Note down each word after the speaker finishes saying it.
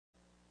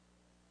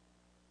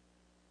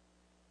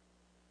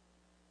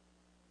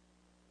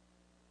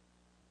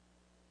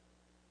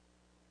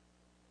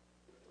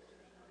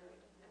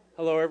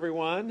Hello,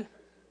 everyone.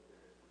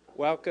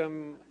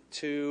 Welcome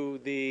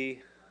to the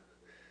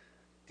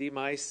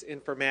DMICE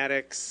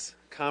Informatics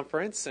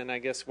Conference, and I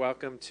guess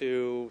welcome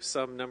to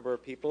some number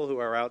of people who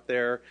are out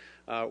there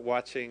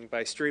watching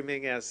by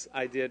streaming, as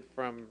I did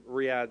from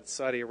Riyadh,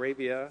 Saudi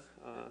Arabia,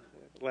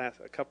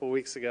 a couple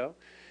weeks ago.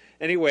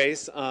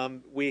 Anyways,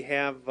 we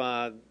have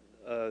a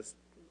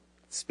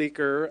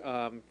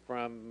speaker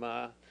from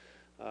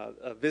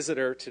a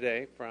visitor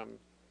today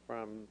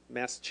from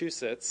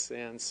Massachusetts,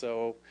 and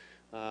so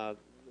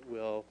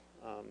we'll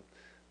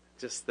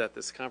just that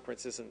this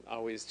conference isn't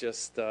always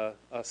just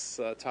us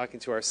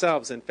talking to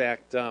ourselves. In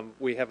fact,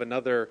 we have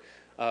another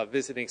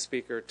visiting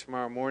speaker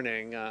tomorrow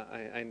morning.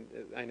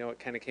 I know it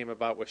kind of came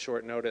about with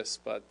short notice,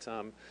 but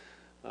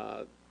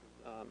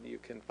you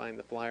can find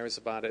the flyers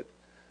about it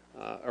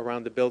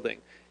around the building.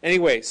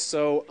 Anyway,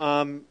 so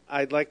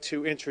I'd like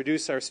to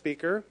introduce our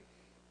speaker,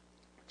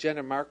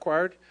 Jenna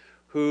Marquard,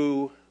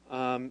 who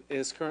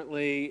is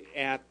currently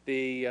at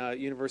the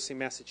University of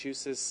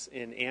Massachusetts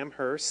in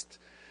Amherst.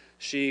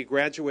 She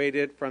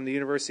graduated from the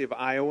University of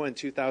Iowa in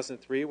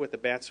 2003 with a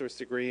bachelor's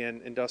degree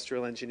in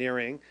industrial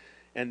engineering,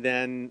 and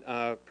then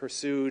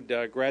pursued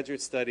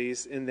graduate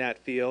studies in that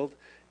field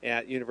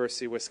at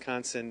University of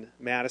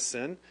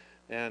Wisconsin-Madison,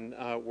 and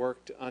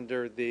worked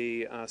under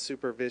the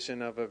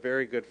supervision of a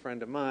very good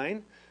friend of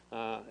mine,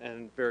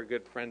 and very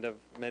good friend of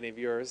many of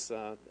yours,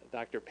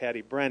 Dr.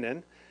 Patty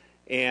Brennan,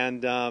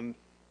 and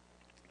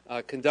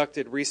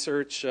conducted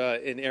research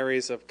in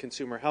areas of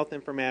consumer health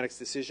informatics,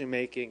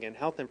 decision-making, and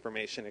health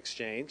information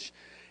exchange.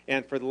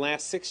 And for the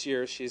last 6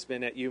 years, she's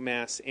been at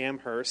UMass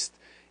Amherst,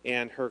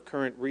 and her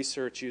current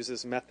research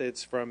uses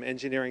methods from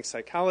engineering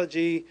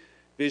psychology,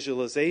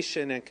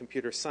 visualization, and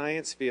computer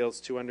science fields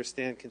to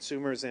understand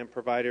consumers' and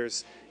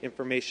providers'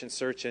 information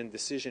search and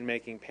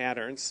decision-making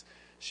patterns.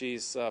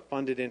 She's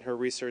funded in her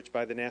research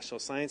by the National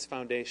Science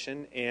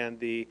Foundation and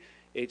the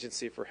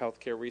Agency for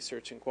Healthcare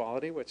Research and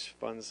Quality, which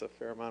funds a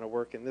fair amount of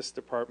work in this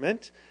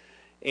department.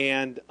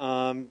 And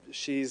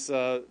she's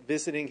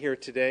visiting here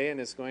today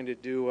and is going to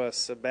do a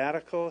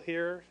sabbatical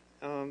here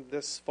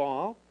this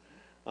fall.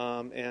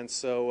 And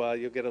so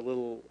you'll get a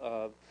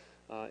little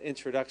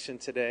introduction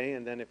today,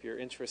 and then if you're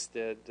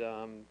interested,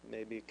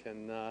 maybe you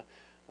can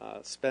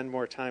spend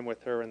more time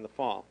with her in the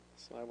fall.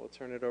 So I will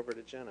turn it over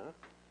to Jenna.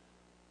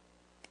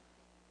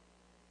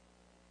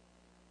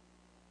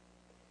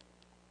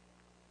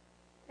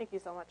 Thank you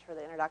so much for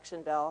the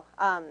introduction, Bill.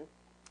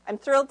 I'm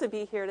thrilled to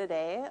be here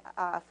today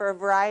for a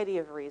variety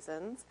of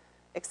reasons.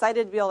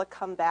 Excited to be able to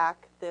come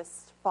back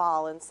this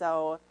fall, and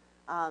so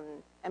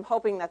I'm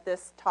hoping that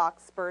this talk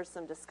spurs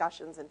some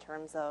discussions in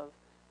terms of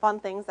fun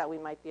things that we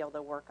might be able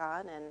to work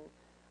on,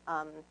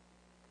 and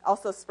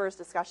also spurs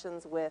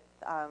discussions with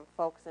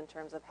folks in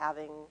terms of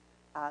having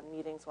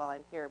meetings while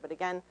I'm here. But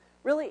again,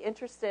 really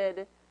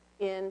interested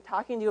in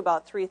talking to you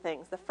about three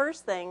things. The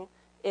first thing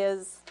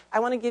is I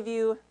want to give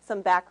you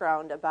some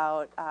background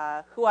about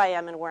who I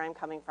am and where I'm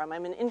coming from.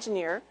 I'm an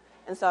engineer,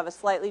 and so I have a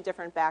slightly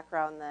different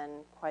background than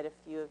quite a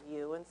few of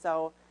you. And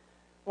so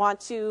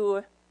want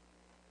to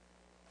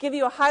give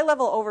you a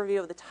high-level overview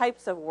of the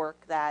types of work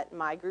that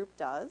my group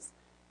does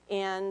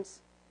and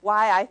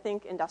why I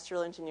think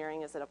industrial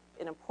engineering is an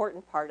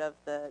important part of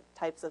the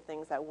types of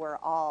things that we're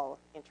all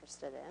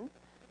interested in.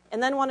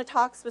 And then want to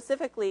talk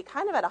specifically,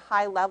 kind of at a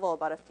high level,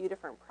 about a few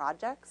different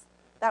projects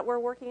that we're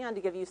working on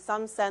to give you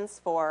some sense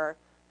for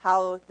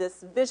how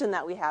this vision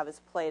that we have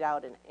is played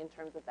out in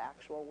terms of the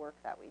actual work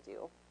that we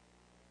do.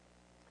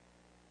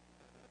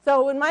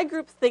 So when my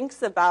group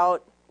thinks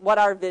about what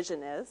our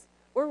vision is,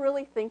 we're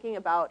really thinking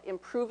about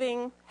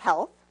improving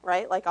health,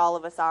 right, like all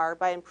of us are,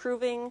 by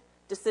improving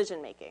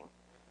decision-making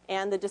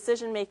and the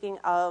decision-making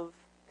of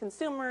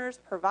consumers,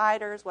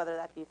 providers, whether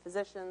that be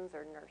physicians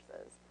or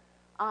nurses.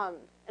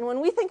 And when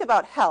we think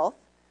about health,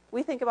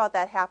 we think about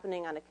that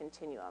happening on a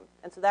continuum.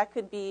 And so that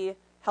could be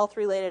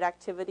health-related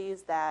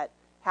activities that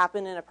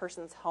happen in a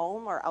person's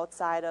home or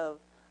outside of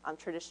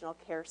traditional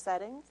care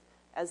settings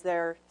as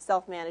they're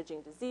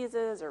self-managing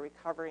diseases or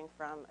recovering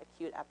from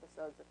acute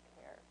episodes of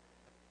care.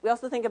 We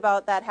also think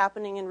about that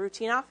happening in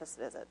routine office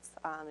visits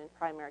in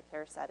primary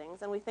care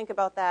settings, and we think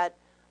about that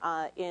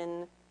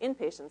in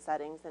inpatient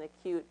settings in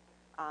acute,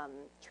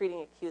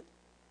 treating acute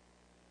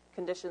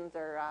conditions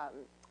or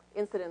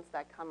incidents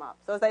that come up.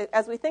 So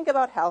as we think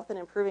about health and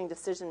improving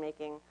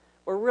decision-making,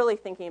 we're really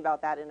thinking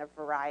about that in a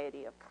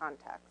variety of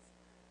contexts.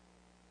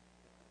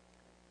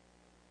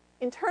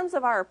 In terms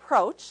of our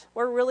approach,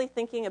 we're really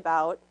thinking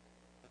about,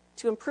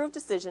 to improve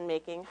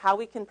decision-making, how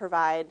we can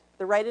provide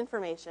the right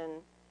information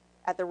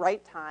at the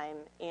right time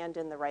and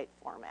in the right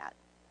format.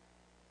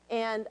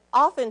 And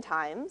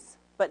oftentimes,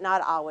 but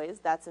not always,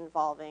 that's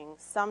involving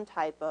some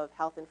type of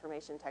health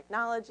information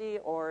technology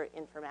or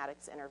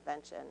informatics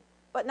intervention,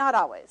 but not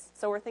always.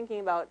 So we're thinking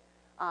about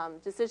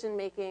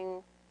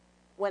decision-making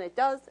when it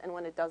does and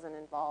when it doesn't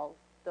involve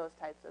those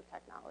types of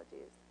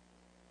technologies.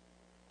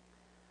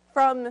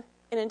 From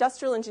an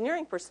industrial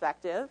engineering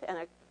perspective and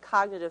a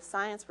cognitive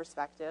science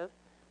perspective,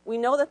 we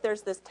know that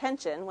there's this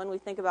tension when we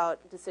think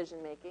about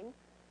decision-making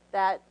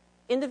that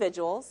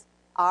individuals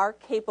are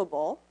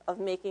capable of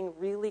making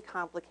really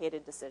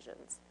complicated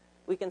decisions.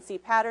 We can see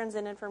patterns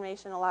in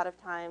information a lot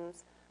of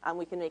times.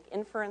 We can make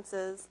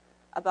inferences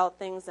about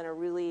things in a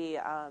really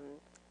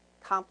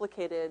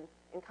complicated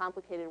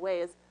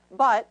ways.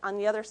 But on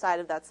the other side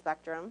of that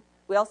spectrum,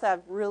 we also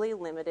have really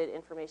limited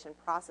information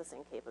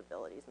processing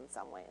capabilities in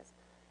some ways.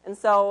 And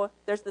so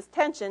there's this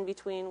tension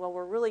between, well,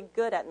 we're really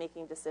good at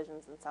making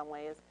decisions in some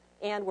ways,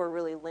 and we're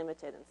really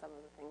limited in some of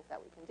the things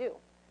that we can do.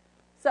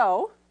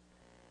 So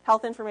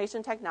health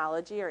information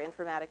technology or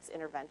informatics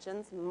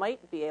interventions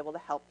might be able to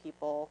help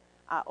people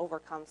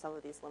overcome some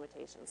of these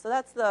limitations. So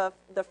that's the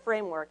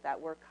framework that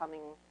we're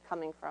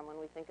coming from when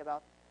we think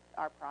about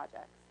our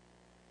projects.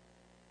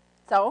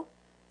 So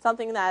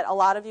something that a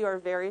lot of you are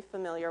very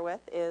familiar with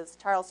is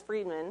Charles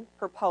Friedman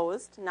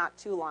proposed not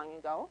too long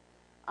ago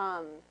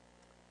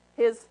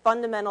his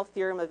fundamental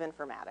theorem of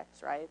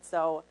informatics, right?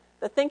 So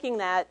the thinking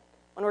that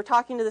when we're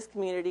talking to this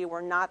community,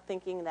 we're not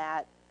thinking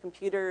that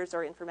computers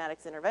or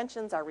informatics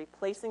interventions are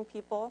replacing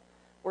people.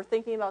 We're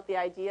thinking about the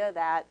idea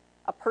that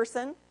a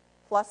person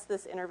plus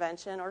this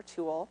intervention or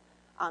tool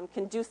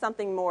can do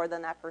something more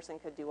than that person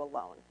could do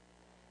alone.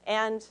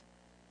 And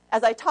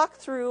as I talk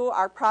through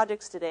our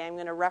projects today, I'm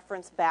going to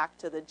reference back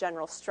to the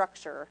general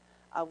structure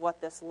of what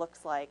this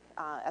looks like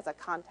as a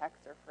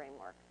context or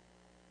framework.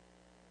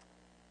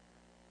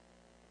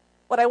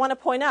 What I want to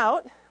point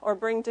out or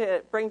bring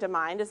to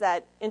mind is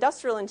that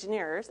industrial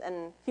engineers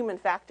and human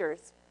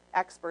factors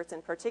experts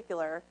in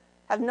particular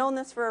have known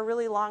this for a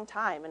really long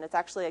time, and it's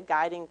actually a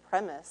guiding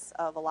premise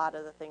of a lot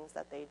of the things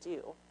that they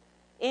do.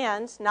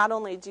 And not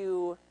only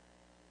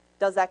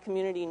does that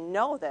community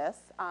know this,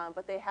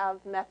 but they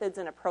have methods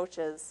and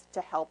approaches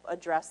to help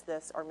address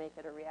this or make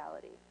it a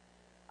reality.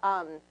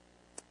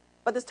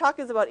 But this talk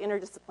is about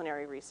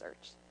interdisciplinary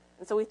research.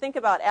 And so we think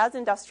about, as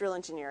industrial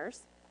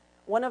engineers,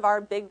 one of our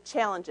big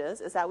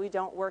challenges is that we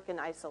don't work in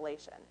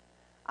isolation.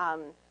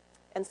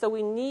 And so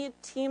we need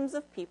teams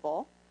of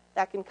people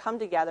that can come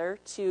together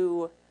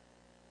to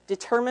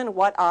determine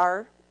what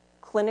are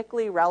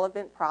clinically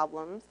relevant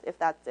problems,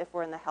 if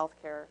we're in the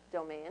healthcare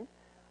domain,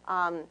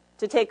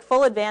 to take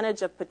full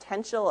advantage of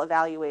potential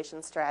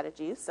evaluation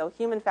strategies. So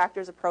human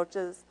factors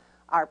approaches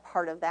are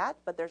part of that,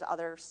 but there's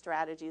other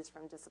strategies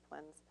from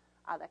disciplines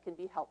that can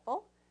be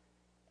helpful.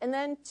 And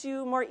then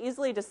to more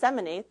easily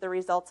disseminate the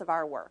results of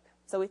our work.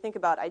 So we think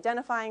about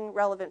identifying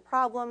relevant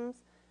problems,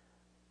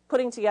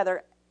 putting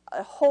together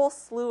a whole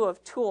slew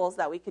of tools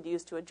that we could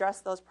use to address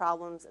those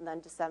problems, and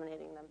then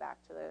disseminating them back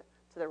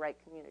to the right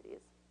communities.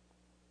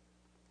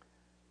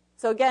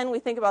 So again, we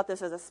think about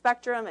this as a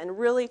spectrum, and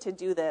really to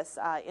do this,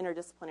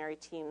 interdisciplinary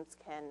teams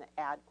can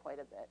add quite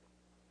a bit.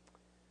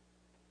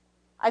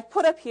 I've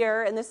put up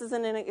here, and this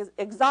isn't an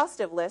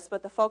exhaustive list,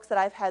 but the folks that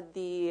I've had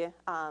the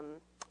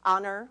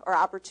honor or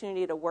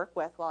opportunity to work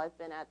with while I've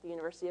been at the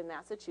University of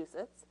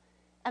Massachusetts.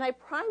 And I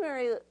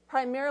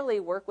primarily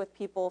work with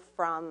people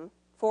from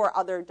 4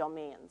 other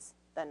domains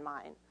than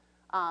mine.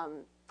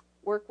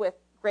 Work with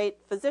great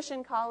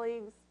physician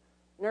colleagues,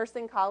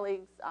 nursing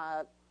colleagues,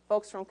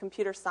 folks from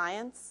computer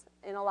science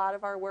in a lot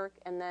of our work,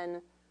 and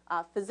then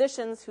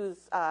physicians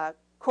whose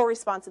core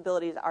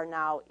responsibilities are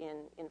now in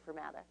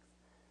informatics.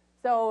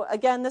 So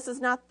again, this is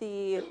not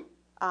the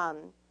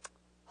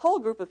whole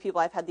group of people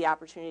I've had the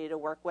opportunity to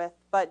work with,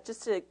 but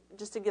just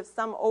to give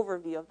some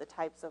overview of the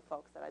types of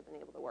folks that I've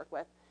been able to work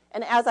with.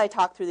 And as I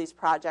talk through these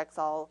projects,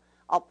 I'll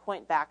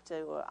point back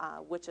to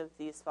which of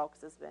these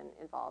folks has been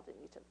involved in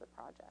each of the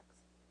projects.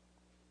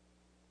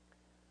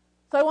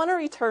 So I want to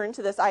return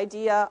to this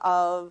idea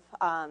of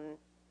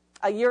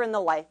a year in the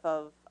life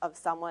of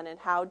someone and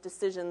how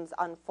decisions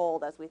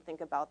unfold as we think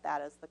about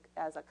that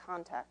as a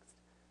context.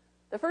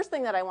 The first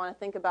thing that I want to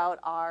think about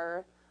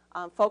are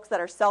folks that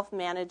are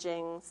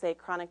self-managing, say,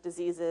 chronic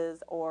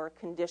diseases or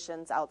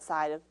conditions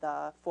outside of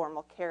the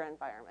formal care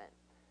environment.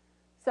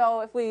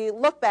 So if we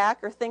look back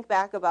or think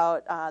back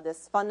about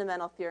this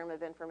fundamental theorem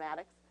of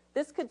informatics,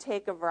 this could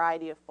take a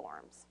variety of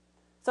forms.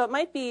 So it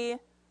might be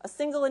a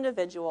single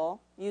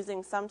individual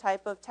using some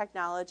type of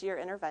technology or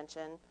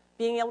intervention,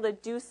 being able to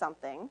do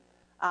something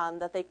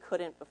that they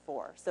couldn't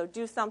before. So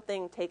do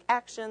something, take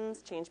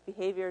actions, change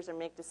behaviors, or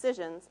make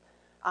decisions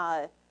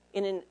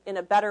in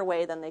a better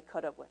way than they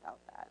could have without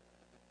that.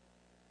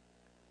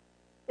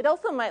 It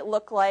also might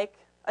look like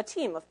a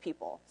team of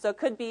people. So it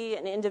could be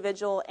an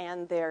individual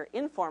and their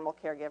informal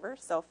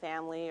caregivers, so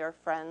family or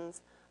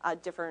friends,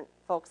 different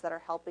folks that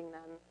are helping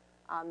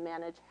them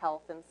manage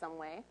health in some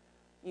way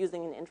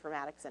using an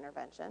informatics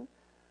intervention.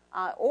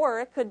 Or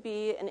it could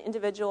be an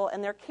individual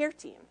and their care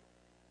team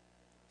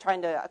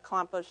trying to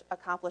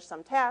accomplish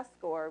some task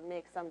or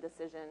make some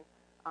decision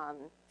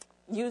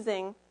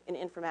using an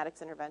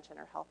informatics intervention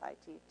or health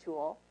IT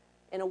tool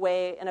in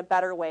a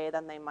better way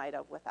than they might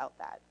have without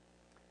that.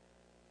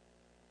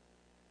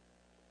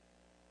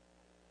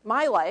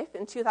 My life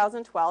in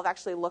 2012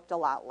 actually looked a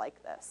lot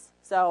like this.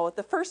 So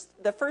the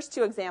first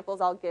 2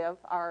 examples I'll give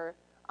are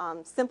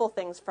simple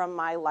things from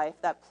my life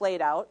that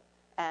played out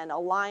and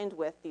aligned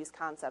with these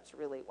concepts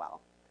really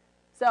well.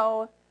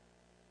 So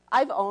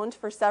I've owned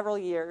for several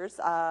years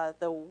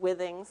the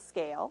Withings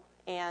scale,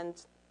 and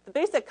the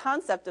basic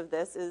concept of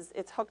this is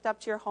it's hooked up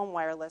to your home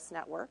wireless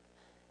network,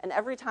 and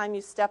every time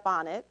you step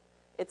on it,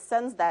 it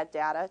sends that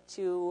data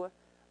to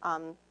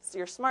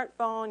your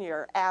smartphone,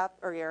 your app,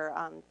 or your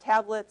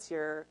tablets,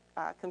 your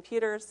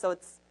computers. So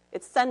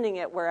it's sending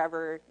it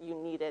wherever you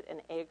need it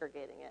and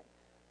aggregating it.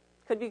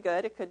 Could be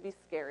good. It could be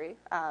scary.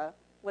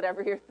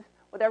 Whatever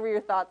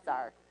your thoughts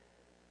are.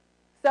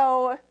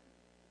 So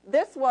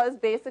this was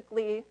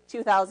basically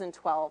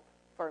 2012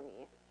 for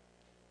me.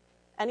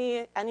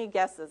 Any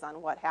guesses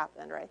on what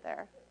happened right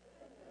there?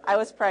 I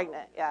was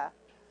pregnant, yeah.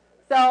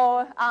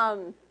 So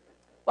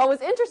what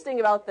was interesting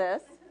about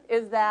this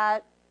is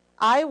that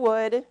I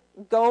would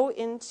go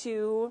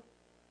into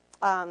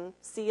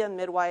see a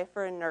midwife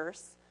or a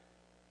nurse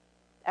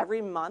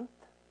every month,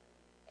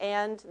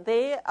 and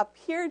they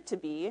appeared to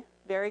be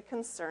very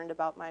concerned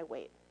about my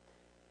weight.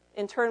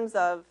 In terms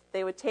of,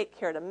 they would take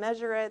care to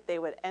measure it, they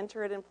would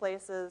enter it in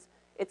places.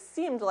 It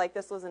seemed like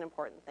this was an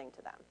important thing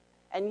to them.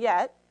 And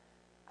yet,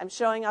 I'm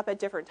showing up at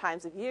different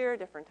times of year,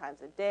 different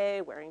times of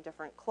day, wearing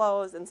different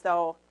clothes, and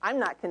so I'm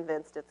not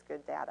convinced it's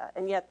good data.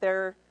 And yet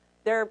they're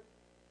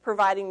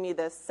providing me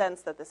this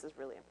sense that this is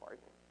really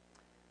important.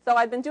 So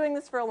I've been doing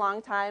this for a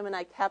long time, and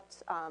I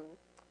kept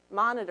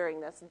monitoring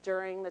this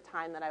during the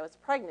time that I was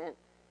pregnant.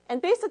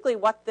 And basically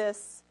what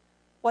this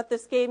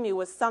gave me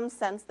was some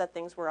sense that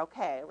things were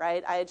okay,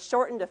 right? I had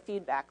shortened a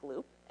feedback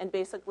loop and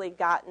basically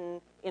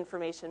gotten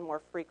information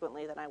more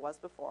frequently than I was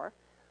before,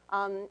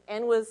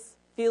 and was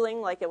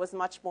feeling like it was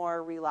much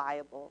more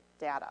reliable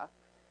data.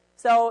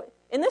 So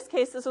in this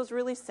case, this was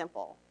really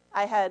simple.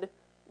 I had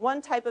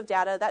one type of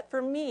data that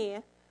for me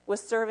was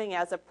serving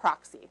as a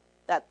proxy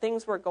that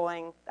things were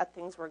going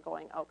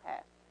okay.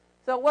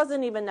 So it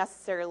wasn't even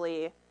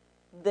necessarily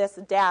this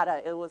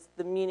data, it was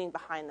the meaning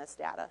behind this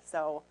data.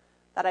 So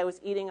that I was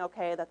eating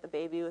okay, that the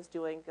baby was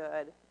doing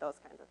good, those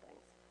kinds of things.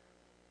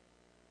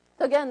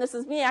 So again, this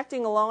is me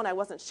acting alone. I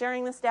wasn't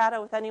sharing this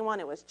data with anyone.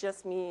 It was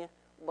just me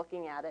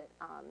looking at it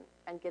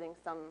and getting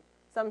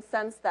some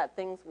sense that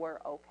things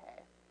were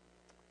okay.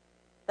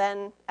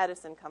 Then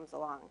Edison comes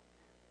along.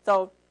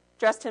 So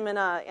dressed him in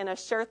a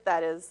shirt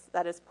that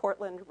is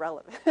Portland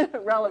relevant.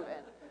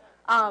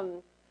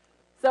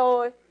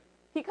 So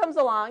he comes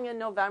along in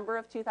November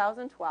of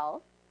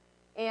 2012,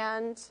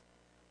 and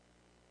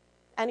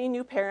any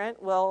new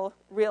parent will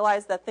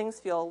realize that things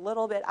feel a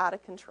little bit out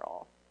of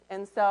control.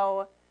 And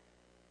so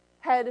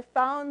had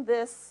found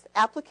this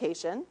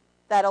application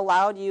that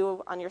allowed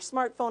you on your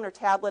smartphone or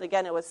tablet,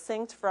 again, it was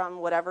synced from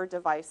whatever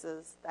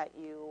devices that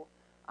you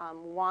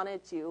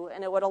wanted to,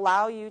 and it would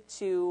allow you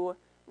to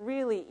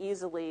really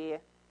easily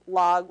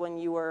log when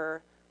you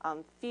were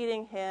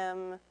feeding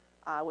him,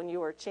 when you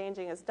were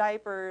changing his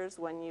diapers,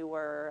 when he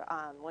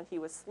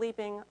was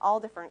sleeping, all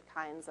different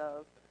kinds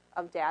of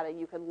data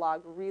you could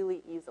log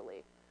really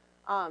easily.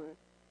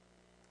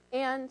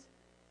 And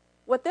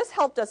what this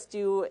helped us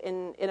do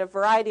in a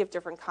variety of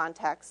different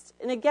contexts,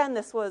 and again,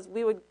 this was,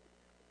 we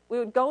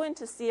would go in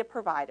to see a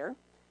provider,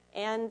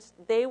 and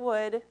they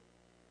would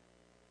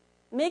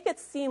make it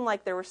seem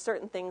like there were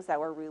certain things that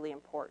were really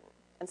important.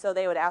 And so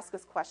they would ask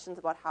us questions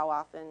about how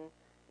often,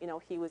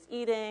 he was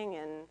eating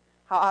and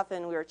how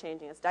often we were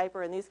changing his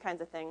diaper and these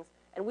kinds of things,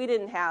 and we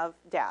didn't have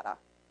data,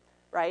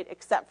 right,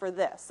 except for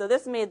this. So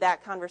this made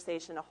that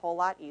conversation a whole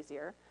lot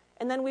easier.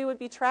 And then we would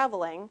be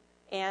traveling,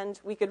 and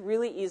we could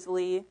really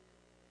easily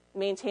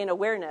maintain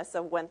awareness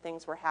of when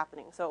things were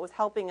happening. So it was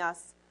helping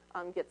us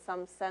get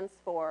some sense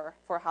for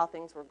how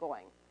things were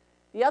going.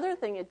 The other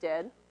thing it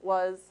did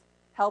was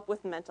help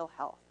with mental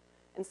health.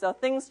 And so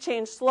things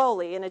change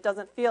slowly, and it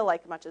doesn't feel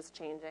like much is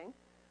changing.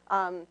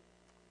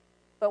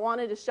 But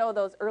wanted to show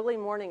those early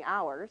morning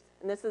hours,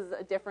 and this is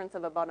a difference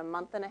of about a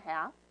month and a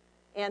half,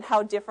 and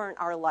how different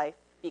our life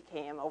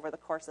became over the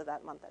course of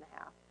that month and a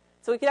half.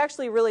 So we could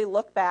actually really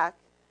look back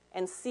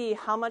and see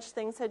how much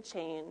things had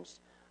changed,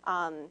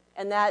 and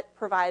that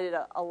provided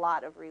a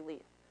lot of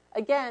relief.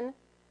 Again,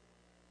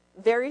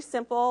 very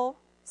simple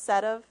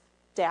set of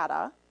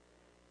data,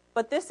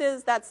 but this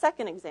is that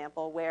second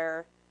example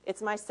where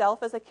it's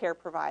myself as a care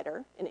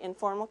provider, an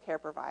informal care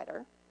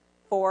provider,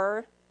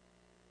 for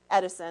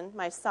Edison,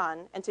 my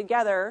son, and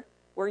together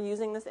we're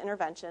using this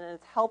intervention, and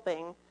it's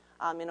helping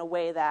in a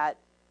way that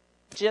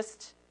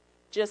just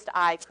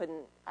I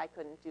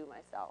couldn't do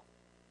myself.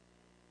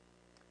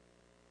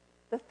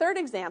 The third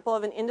example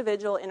of an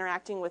individual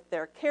interacting with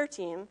their care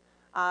team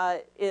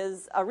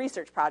is a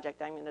research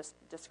project I'm going to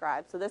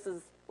describe. So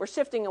we're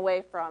shifting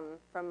away from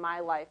my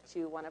life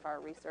to one of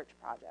our research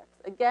projects.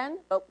 Again,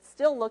 but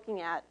still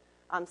looking at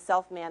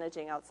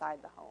self-managing outside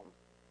the home.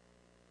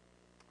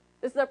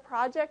 This is a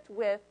project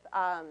with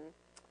a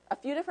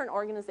few different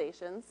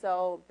organizations.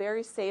 So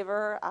Barry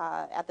Saver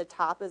at the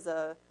top is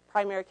a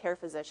primary care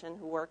physician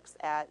who works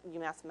at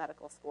UMass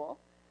Medical School.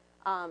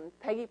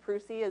 Peggy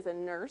Prusy is a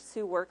nurse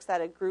who works at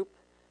a group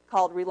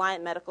called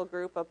Reliant Medical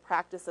Group, a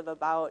practice of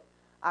about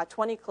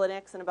 20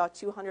 clinics and about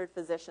 200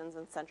 physicians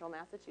in central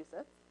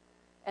Massachusetts.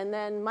 And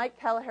then Mike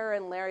Kelleher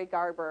and Larry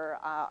Garber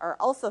are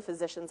also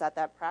physicians at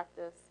that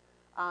practice.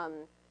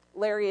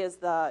 Larry is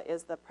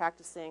the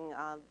practicing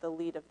the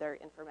lead of their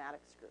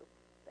informatics group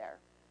there.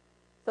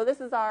 So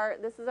this is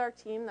our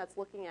team that's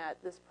looking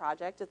at this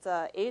project. It's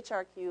a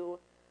AHRQ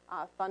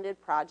funded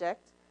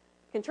project,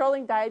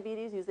 controlling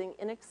diabetes using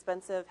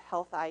inexpensive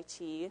health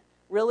IT,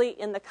 really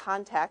in the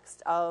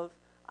context of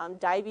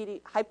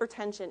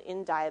hypertension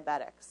in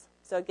diabetics.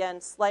 So again,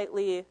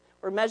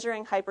 we're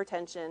measuring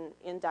hypertension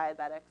in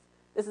diabetics.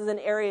 This is an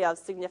area of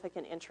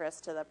significant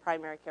interest to the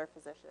primary care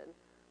physician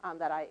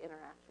that I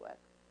interact with.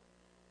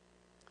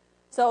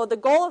 So the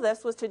goal of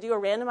this was to do a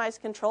randomized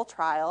control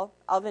trial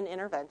of an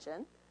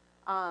intervention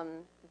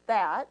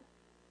that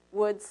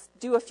would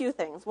do a few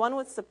things. One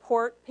would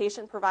support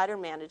patient-provider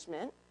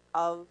management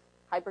of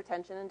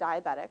hypertension and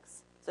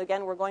diabetics. So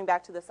again, we're going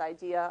back to this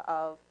idea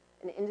of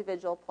an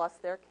individual plus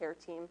their care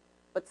team,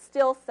 but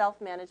still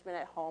self-management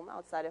at home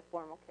outside of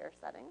formal care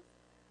settings.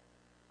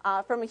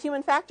 From a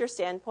human factor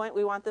standpoint,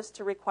 we want this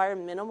to require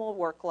minimal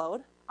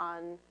workload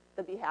on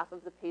the behalf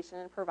of the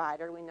patient and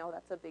provider. We know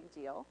that's a big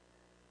deal.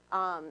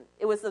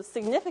 It was of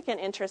significant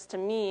interest to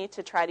me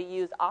to try to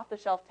use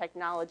off-the-shelf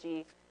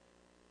technology,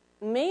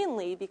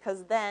 mainly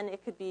because then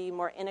it could be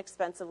more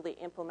inexpensively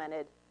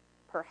implemented,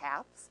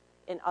 perhaps,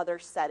 in other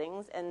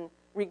settings, and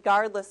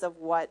regardless of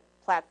what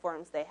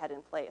platforms they had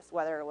in place,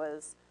 whether it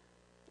was,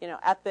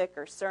 Epic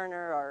or Cerner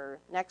or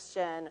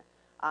NextGen,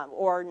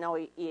 or no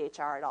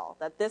EHR at all,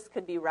 that this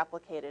could be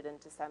replicated and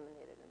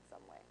disseminated in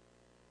some way.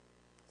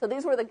 So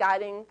these were the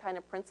guiding kind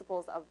of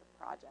principles of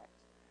the project.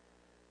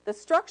 The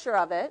structure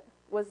of it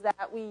was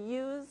that we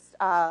used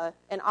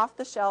an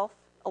off-the-shelf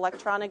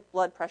electronic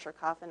blood pressure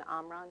cuff, an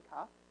Omron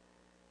cuff.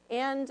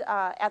 And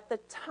at the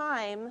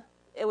time,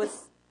 it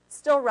was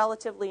still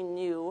relatively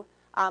new,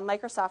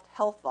 Microsoft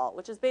Health Vault,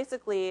 which is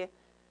basically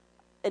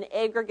an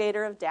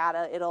aggregator of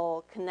data.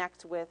 It'll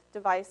connect with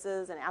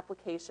devices and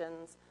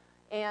applications.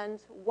 And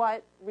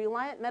what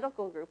Reliant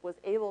Medical Group was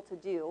able to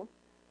do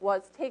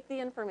was take the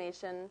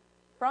information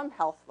from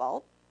Health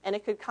Vault, and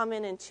it could come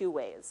in two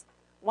ways.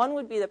 One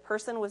would be the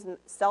person was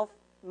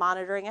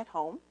self-monitoring at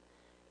home,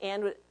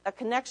 and a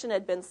connection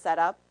had been set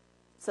up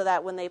so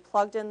that when they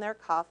plugged in their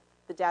cuff,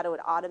 the data would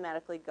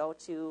automatically go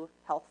to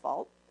Health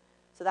Vault.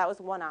 So that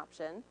was one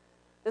option.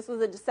 This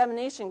was a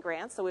dissemination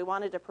grant, so we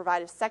wanted to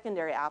provide a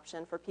secondary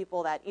option for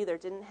people that either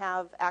didn't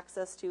have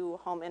access to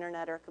home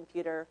internet or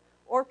computer,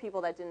 or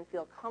people that didn't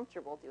feel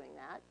comfortable doing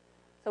that.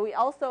 So we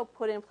also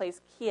put in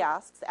place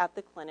kiosks at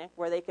the clinic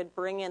where they could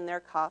bring in their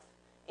cuff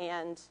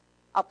and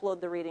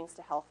upload the readings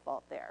to Health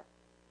Vault there.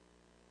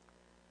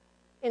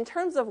 In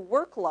terms of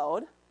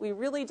workload, we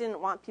really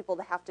didn't want people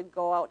to have to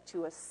go out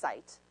to a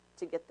site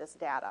to get this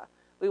data.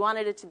 We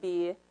wanted it to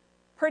be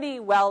pretty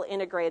well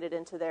integrated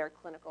into their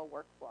clinical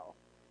workflow.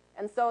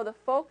 And so the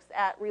folks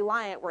at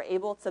Reliant were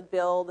able to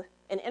build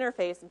an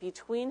interface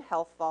between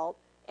Health Vault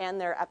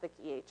and their Epic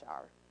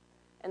EHR.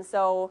 And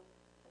so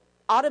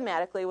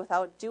automatically,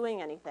 without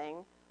doing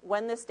anything,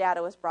 when this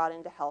data was brought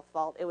into Health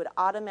Vault, it would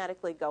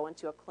automatically go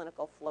into a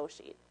clinical flow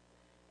sheet.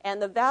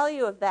 And the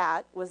value of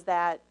that was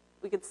that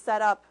we could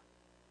set up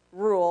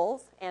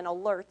rules and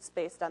alerts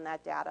based on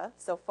that data,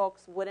 so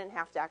folks wouldn't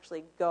have to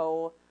actually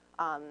go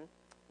and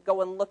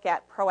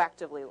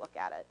proactively look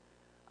at it.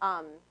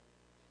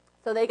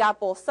 So they got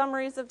both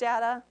summaries of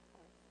data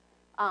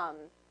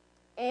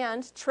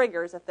and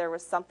triggers if there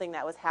was something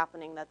that was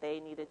happening that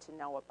they needed to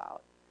know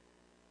about.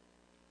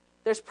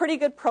 There's pretty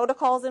good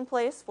protocols in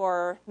place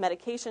for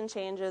medication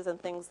changes and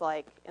things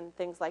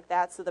like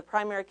that. So the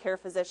primary care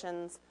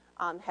physicians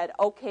had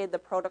okayed the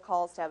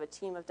protocols to have a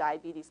team of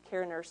diabetes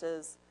care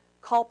nurses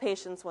call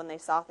patients when they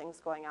saw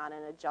things going on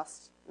and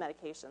adjust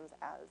medications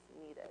as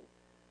needed.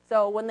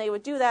 So when they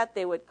would do that,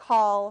 they would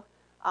call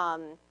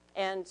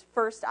and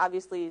first,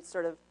 obviously,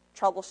 sort of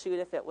troubleshoot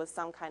if it was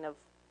some kind of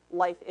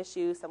life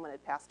issue, someone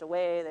had passed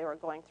away, they were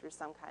going through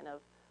some kind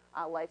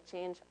of life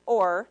change,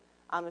 or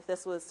if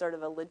this was sort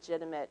of a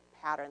legitimate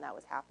pattern that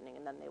was happening,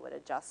 and then they would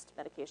adjust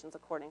medications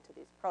according to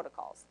these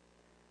protocols.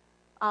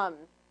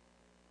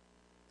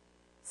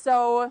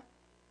 So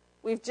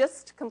we've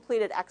just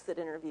completed exit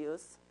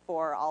interviews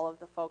for all of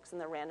the folks in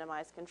the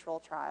randomized control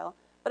trial,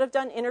 but have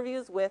done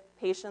interviews with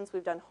patients.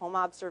 We've done home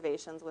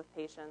observations with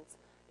patients,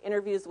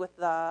 interviews with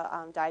the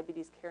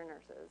diabetes care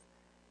nurses.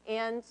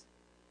 And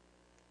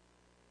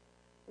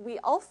we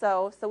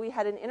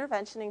had an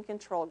intervention and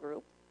control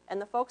group,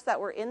 and the folks that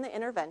were in the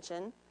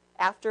intervention,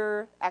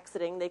 after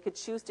exiting, they could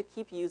choose to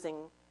keep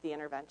using the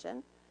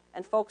intervention,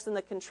 and folks in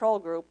the control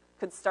group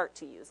could start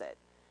to use it.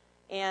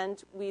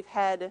 And we've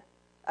had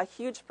a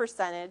huge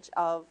percentage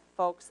of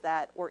folks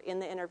that were in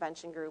the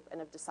intervention group and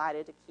have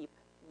decided to keep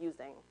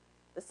using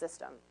the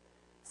system.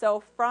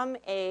 So from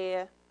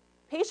a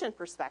patient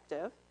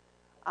perspective,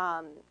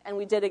 and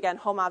we did, again,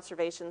 home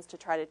observations to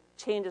try to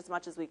change as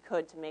much as we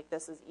could to make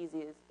this as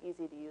easy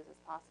to use as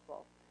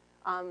possible.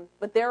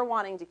 But they're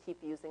wanting to keep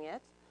using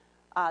it.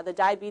 The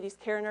diabetes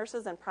care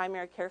nurses and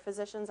primary care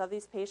physicians of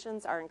these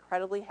patients are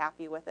incredibly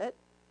happy with it.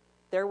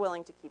 They're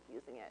willing to keep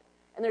using it.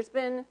 And there's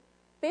been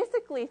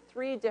basically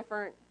 3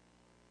 different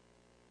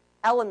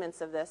elements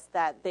of this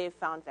that they've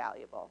found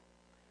valuable.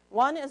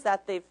 One is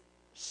that they've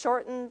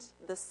shortened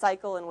the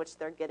cycle in which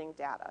they're getting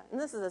data. And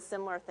this is a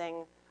similar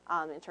thing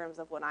in terms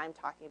of when I'm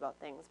talking about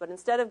things. But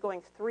instead of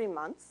going 3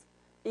 months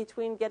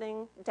between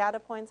getting data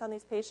points on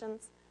these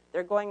patients,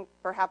 they're going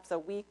perhaps a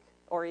week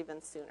or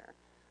even sooner.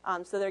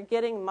 So they're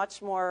getting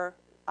much more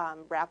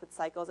rapid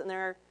cycles, and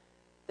they're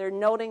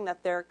noting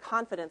that their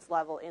confidence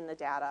level in the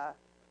data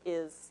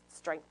is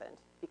strengthened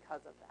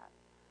because of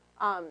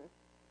that.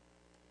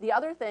 The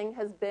other thing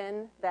has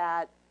been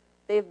that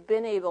they've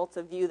been able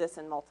to view this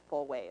in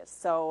multiple ways.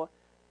 So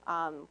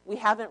we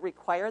haven't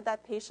required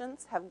that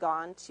patients have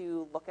gone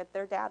to look at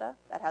their data.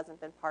 That hasn't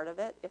been part of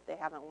it if they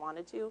haven't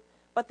wanted to,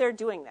 but they're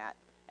doing that.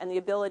 And the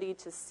ability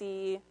to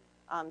see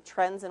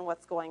trends in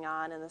what's going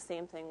on, and the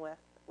same thing with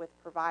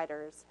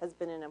providers, has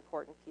been an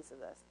important piece of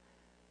this.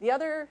 The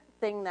other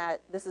thing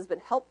that this has been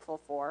helpful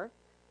for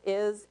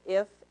is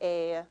if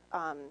the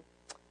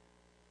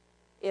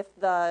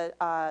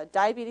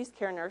diabetes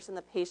care nurse and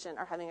the patient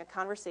are having a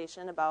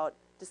conversation about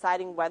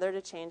deciding whether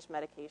to change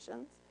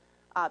medications,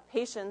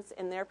 patients,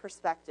 from their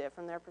perspective,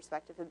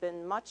 have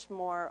been much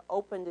more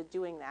open to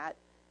doing that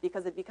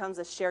because it becomes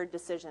a shared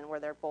decision where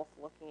they're both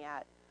looking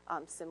at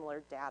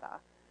similar data.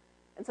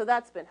 And so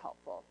that's been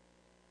helpful.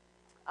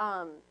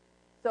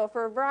 So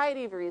for a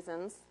variety of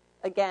reasons,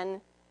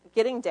 again,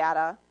 getting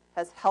data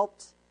has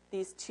helped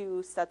these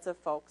two sets of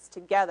folks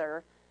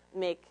together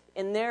make,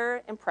 in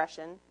their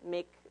impression,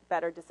 make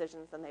better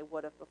decisions than they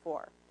would have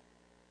before.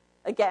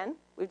 Again,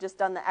 we've just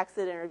done the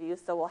exit interview,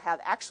 so we'll have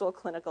actual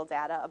clinical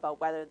data about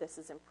whether this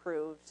has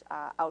improved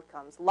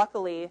outcomes.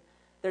 Luckily,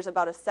 there's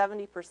about a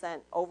 70%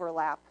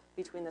 overlap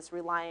between this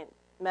Reliant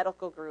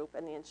medical group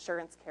and the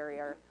insurance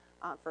carrier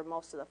for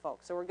most of the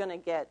folks. So we're going to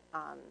get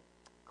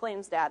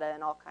claims data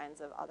and all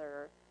kinds of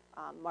other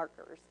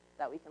markers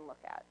that we can look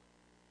at.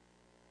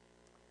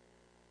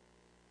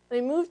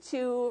 When we move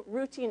to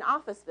routine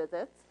office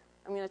visits,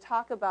 I'm going to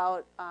talk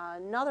about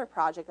another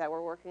project that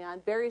we're working on.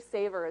 Barry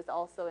Saver is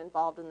also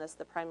involved in this,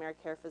 the primary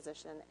care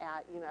physician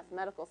at UMass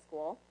Medical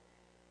School.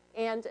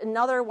 And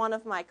another one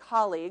of my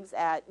colleagues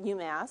at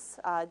UMass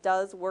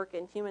does work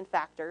in human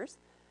factors.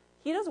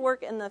 He does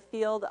work in the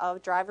field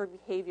of driver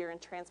behavior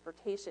and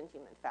transportation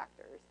human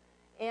factors.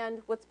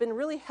 And what's been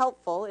really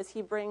helpful is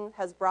he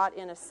has brought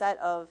in a set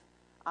of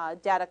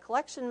data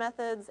collection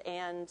methods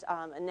and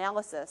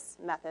analysis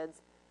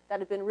methods that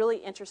have been really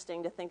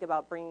interesting to think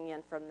about bringing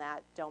in from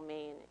that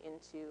domain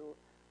into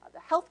the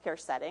healthcare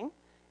setting.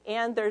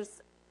 And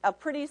there's a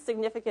pretty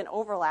significant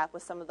overlap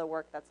with some of the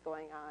work that's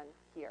going on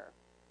here.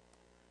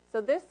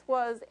 So this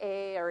is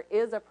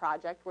a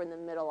project we're in the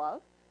middle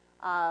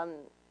of.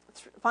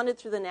 It's funded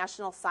through the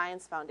National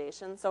Science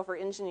Foundation. So for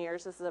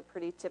engineers, this is a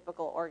pretty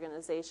typical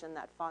organization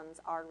that funds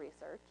our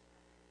research.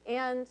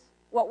 And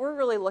what we're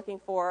really looking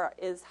for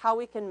is how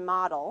we can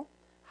model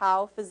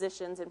how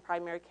physicians in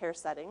primary care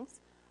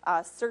settings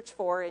search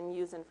for and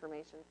use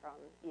information from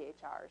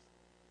EHRs.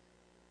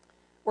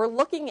 We're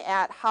looking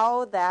at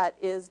how that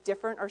is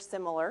different or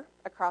similar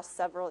across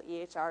several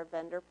EHR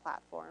vendor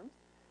platforms.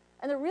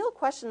 And the real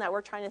question that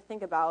we're trying to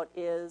think about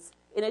is,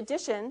 in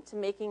addition to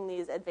making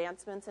these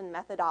advancements in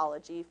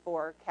methodology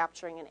for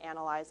capturing and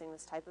analyzing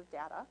this type of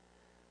data,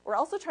 we're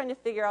also trying to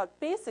figure out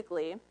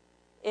basically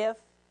if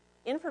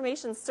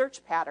information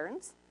search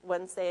patterns,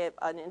 when, say,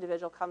 an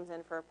individual comes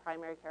in for a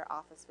primary care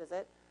office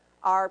visit,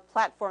 are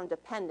platform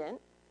dependent,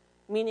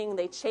 meaning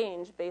they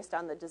change based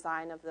on the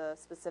design of the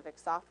specific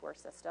software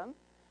system,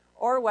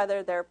 or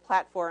whether they're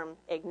platform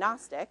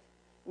agnostic,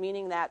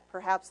 meaning that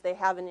perhaps they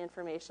have an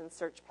information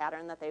search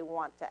pattern that they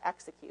want to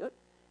execute,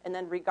 and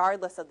then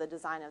regardless of the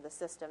design of the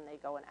system, they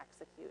go and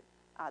execute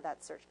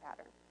that search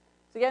pattern.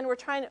 So again, we're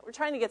trying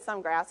to get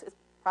some grasp. It's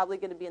probably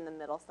going to be in the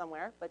middle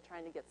somewhere, but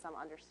trying to get some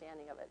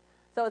understanding of it.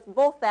 So it's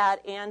both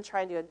that and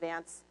trying to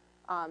advance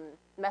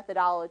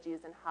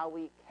methodologies in how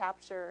we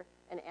capture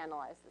and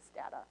analyze this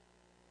data.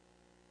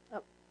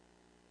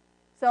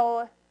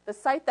 So the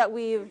site that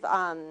we've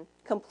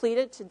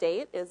completed to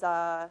date is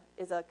a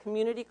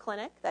community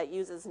clinic that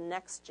uses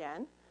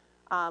NextGen,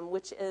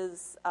 which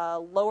is a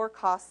lower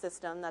cost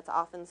system that's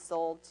often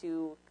sold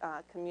to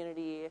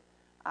community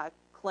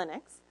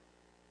clinics.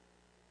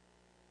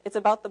 It's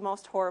about the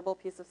most horrible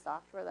piece of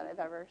software that I've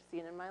ever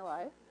seen in my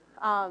life.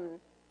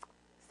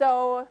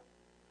 So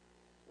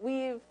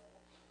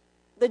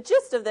the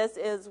gist of this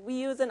is we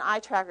use an eye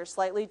tracker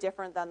slightly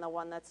different than the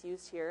one that's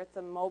used here. It's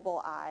a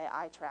mobile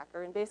eye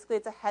tracker, and basically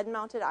it's a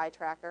head-mounted eye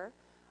tracker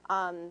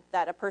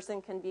that a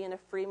person can be in a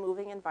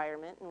free-moving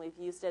environment, and we've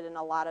used it in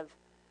a lot of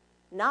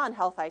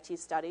non-health IT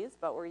studies,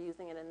 but we're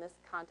using it in this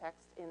context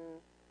in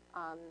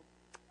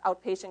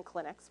outpatient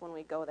clinics when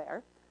we go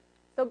there.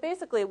 So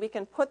basically we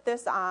can put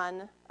this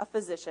on a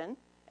physician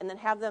and then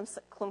have them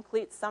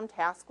complete some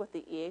task with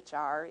the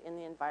EHR in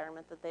the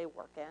environment that they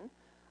work in.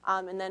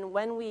 And then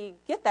when we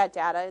get that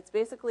data, it's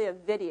basically a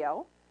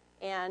video,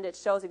 and it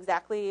shows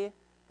exactly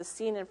the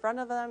scene in front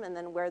of them and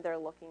then where they're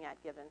looking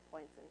at given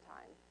points in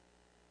time.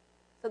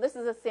 So this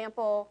is a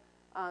sample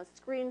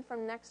screen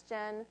from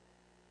NextGen.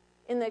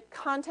 In the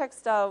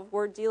context of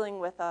we're dealing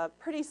with a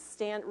pretty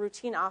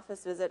routine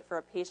office visit for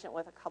a patient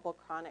with a couple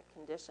chronic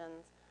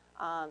conditions,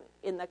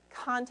 in the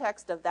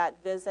context of that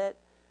visit,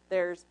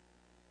 there's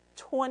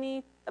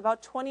 20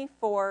 about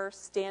 24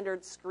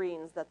 standard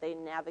screens that they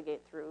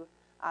navigate through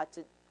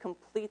to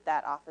complete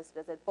that office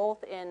visit,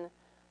 both in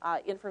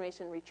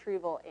information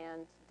retrieval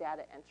and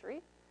data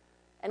entry.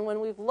 And when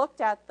we've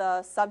looked at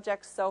the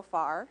subjects so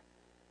far,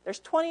 there's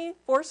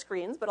 24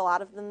 screens, but a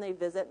lot of them they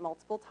visit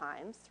multiple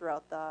times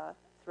throughout the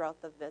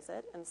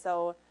visit. And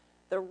so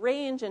the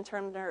range in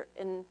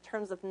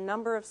terms of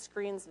number of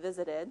screens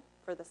visited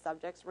for the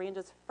subjects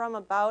ranges from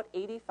about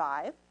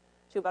 85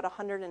 to about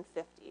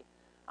 150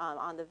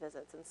 on the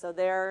visits. And so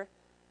they're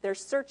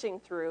searching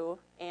through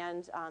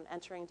and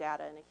entering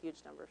data in a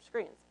huge number of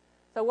screens.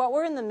 So what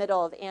we're in the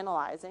middle of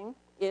analyzing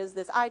is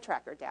this eye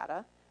tracker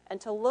data, and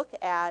to look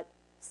at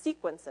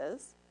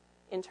sequences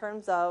in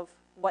terms of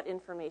what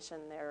information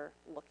they're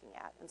looking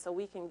at. And so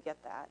we can get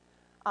that.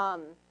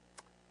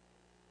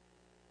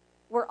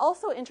 We're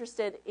also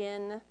interested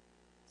in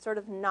sort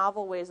of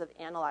novel ways of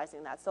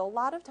analyzing that. So a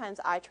lot of times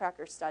eye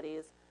tracker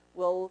studies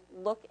will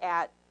look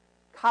at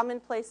common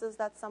places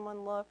that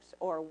someone looked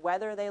or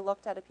whether they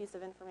looked at a piece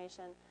of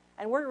information.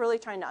 And we're really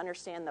trying to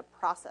understand the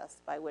process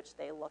by which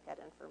they look at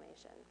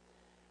information.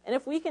 And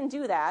if we can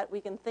do that,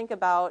 we can think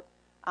about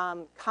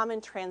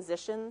common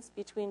transitions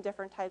between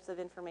different types of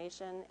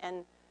information.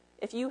 And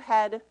if you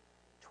had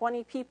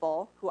 20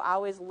 people who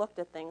always looked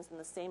at things in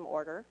the same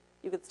order,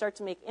 you could start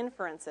to make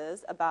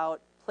inferences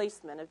about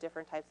placement of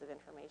different types of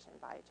information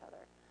by each other.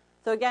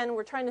 So again,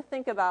 we're trying to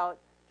think about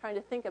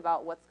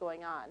what's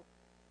going on.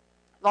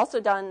 I've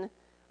also done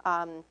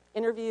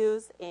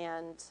interviews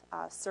and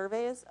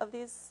surveys of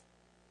these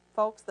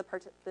folks, the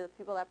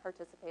people that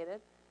participated.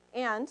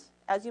 And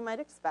as you might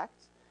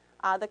expect,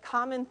 the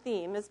common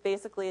theme is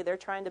basically they're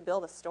trying to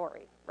build a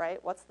story,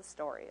 right? What's the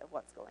story of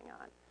what's going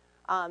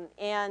on?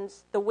 And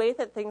the way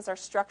that things are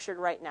structured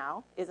right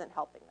now isn't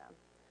helping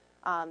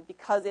them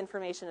because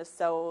information is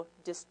so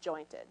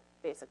disjointed,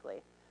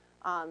 basically.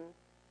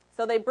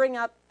 So they bring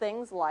up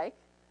things like,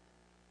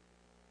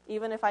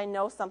 even if I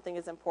know something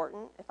is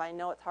important, if I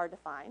know it's hard to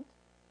find,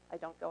 I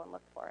don't go and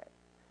look for it.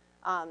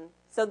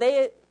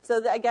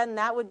 Again,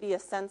 that would be a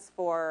sense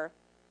for,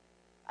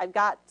 I've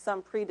got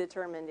some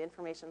predetermined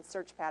information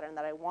search pattern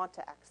that I want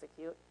to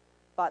execute,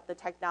 but the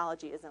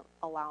technology isn't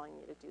allowing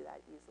me to do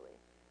that easily.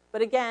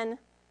 But again,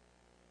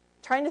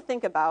 trying to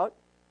think about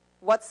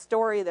what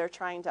story they're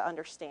trying to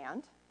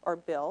understand or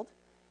build,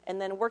 and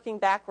then working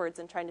backwards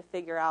and trying to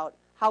figure out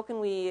how can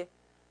we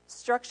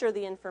structure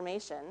the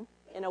information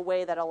in a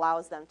way that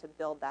allows them to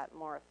build that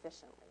more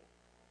efficiently.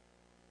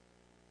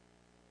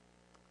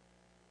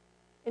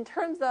 In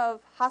terms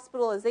of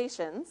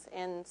hospitalizations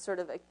and sort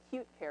of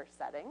acute care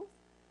settings,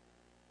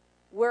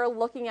 we're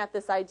looking at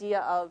this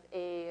idea of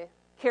a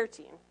care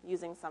team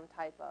using some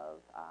type of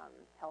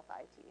health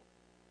IT.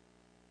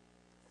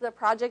 This is a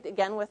project,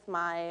 again, with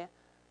my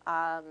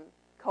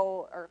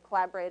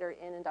collaborator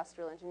in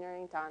industrial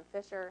engineering, Don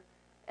Fisher,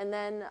 and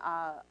then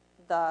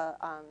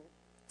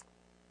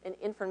an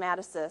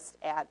informaticist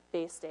at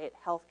Bay State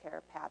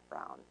Healthcare, Pat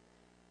Brown.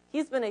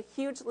 He's been a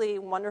hugely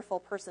wonderful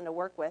person to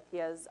work with. He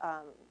has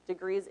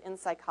degrees in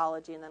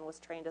psychology and then was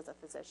trained as a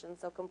physician,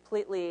 so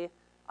completely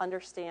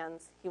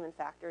understands human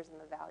factors and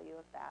the value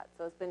of that.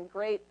 So it's been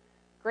great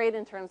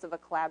in terms of a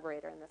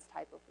collaborator in this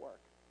type of work.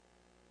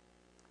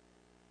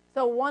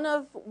 So one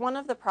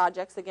of the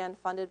projects, again,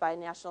 funded by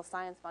National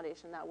Science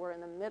Foundation that we're in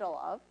the middle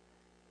of,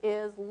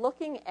 is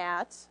looking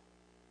at,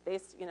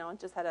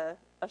 just had a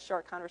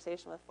short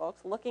conversation with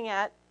folks, looking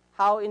at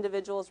how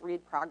individuals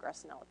read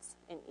progress notes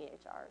in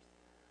EHRs.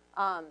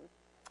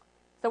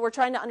 So we're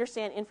trying to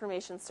understand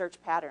information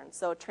search patterns.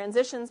 So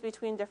transitions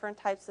between different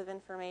types of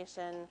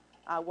information,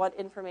 what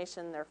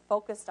information they're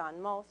focused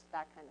on most,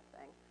 that kind of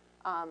thing.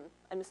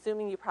 I'm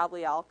assuming you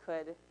probably all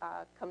could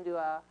come to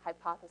a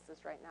hypothesis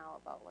right now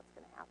about what's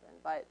going to happen.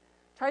 But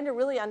trying to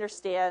really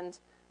understand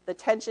the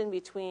tension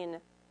between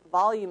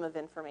volume of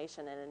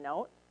information in a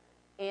note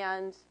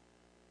and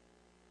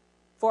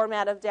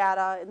format of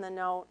data in the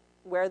note,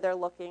 where they're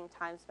looking,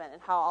 time spent,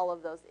 and how all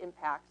of those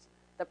impact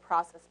the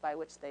process by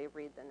which they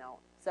read the note.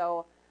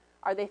 So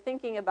are they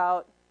thinking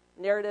about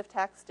narrative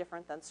text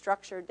different than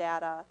structured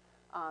data?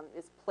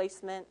 Is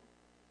placement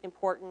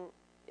important?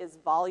 Is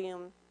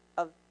volume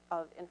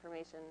of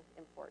information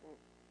important?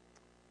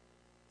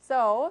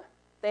 So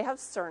they have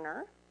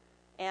Cerner,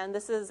 and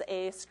this is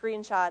a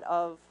screenshot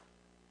of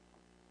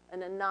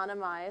an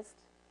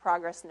anonymized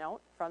progress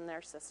note from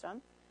their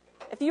system.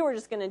 If you were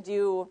just going to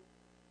do,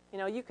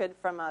 you could,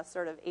 from a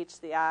sort of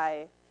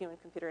HCI,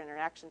 human-computer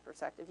interaction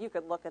perspective, you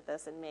could look at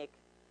this and make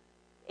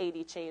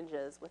 80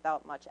 changes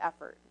without much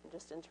effort,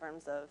 just in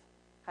terms of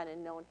kind of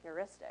known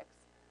heuristics.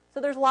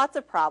 So there's lots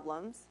of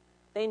problems.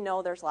 They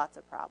know there's lots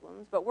of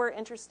problems, but we're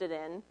interested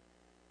in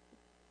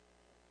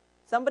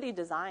somebody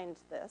designed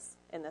this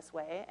in this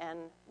way, and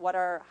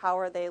how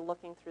are they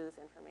looking through this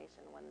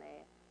information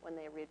when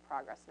they read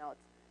progress notes?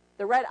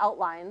 The red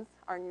outlines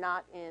are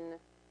not in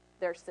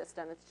their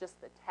system. It's just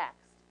the text.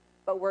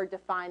 But we're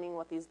defining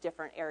what these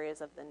different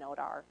areas of the note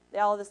are. They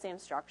all have the same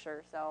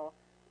structure, so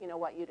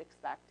what you'd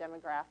expect,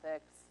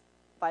 demographics,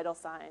 vital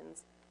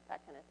signs,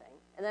 that kind of thing.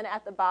 And then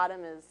at the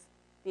bottom is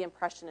the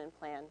impression and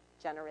plan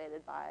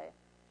generated by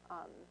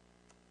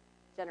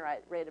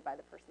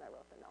the person that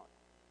wrote the note.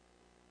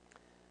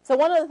 So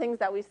one of the things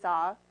that we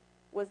saw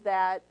was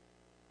that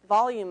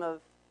volume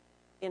of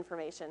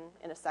information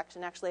in a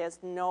section actually has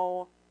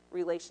no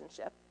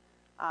relationship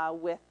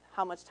with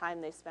how much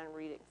time they spend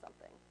reading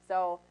something.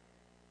 So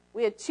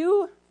we had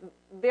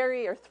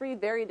three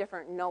very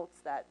different notes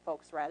that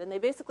folks read, and they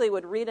basically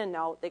would read a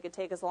note. They could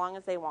take as long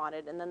as they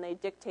wanted, and then they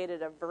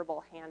dictated a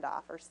verbal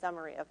handoff or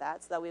summary of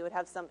that so that we would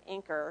have some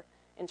anchor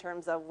in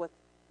terms of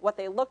what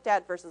they looked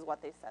at versus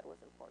what they said was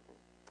important.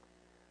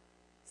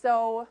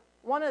 So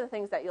one of the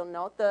things that you'll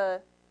note,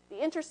 the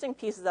interesting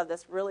pieces of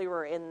this really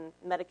were in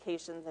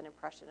medications and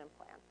impression and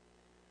plan.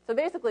 So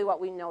basically what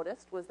we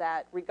noticed was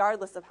that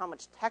regardless of how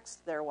much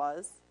text there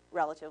was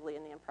relatively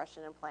in the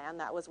impression and plan,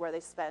 that was where they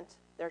spent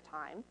their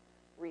time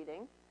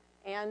reading.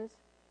 And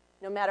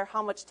no matter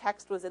how much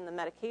text was in the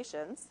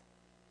medications,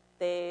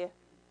 they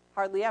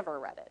hardly ever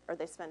read it, or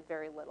they spent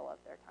very little of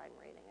their time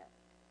reading it.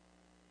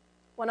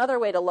 One other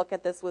way to look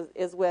at this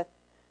is with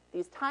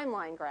these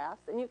timeline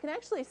graphs, and you can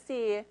actually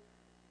see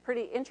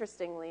pretty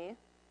interestingly,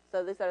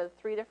 so these are the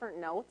 3 different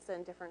notes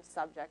and different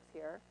subjects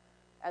here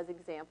as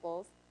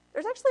examples.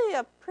 There's actually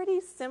a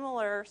pretty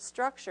similar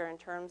structure in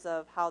terms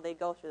of how they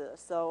go through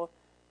this. So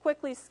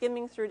quickly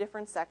skimming through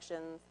different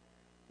sections,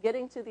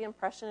 getting to the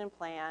impression and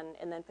plan,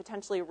 and then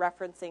potentially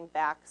referencing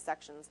back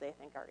sections they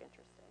think are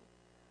interesting.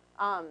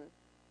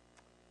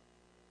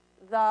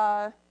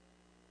 The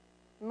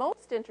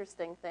most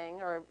interesting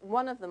thing, or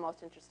one of the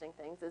most interesting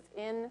things, is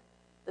in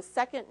the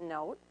second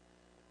note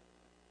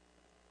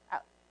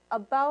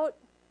about,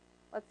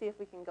 let's see if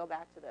we can go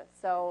back to this.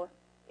 So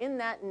in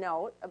that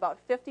note, about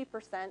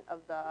 50% of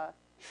the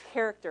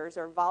characters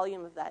or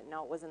volume of that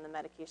note was in the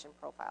medication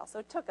profile. So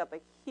it took up a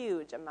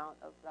huge amount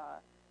of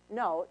the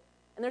note.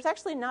 And there's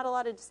actually not a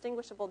lot of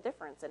distinguishable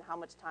difference in how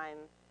much time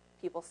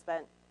people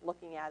spent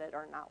looking at it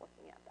or not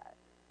looking at that.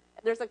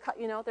 There's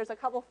a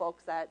couple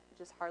folks that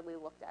just hardly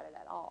looked at it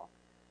at all.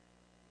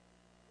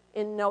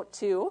 In note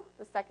 2,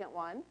 the second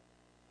one,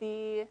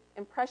 the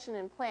impression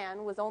and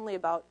plan was only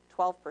about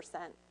 12%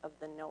 of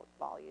the note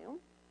volume,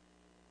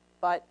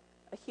 but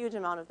a huge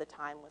amount of the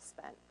time was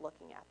spent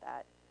looking at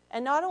that.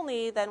 And not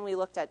only then we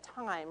looked at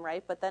time,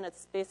 right, but then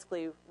it's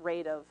basically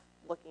rate of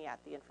looking at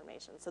the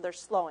information. So they're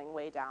slowing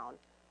way down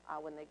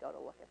when they go to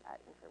look at that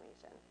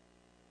information.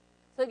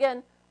 So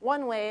again,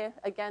 one way,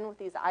 again with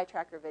these eye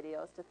tracker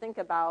videos, to think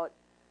about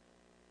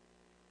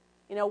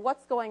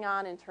what's going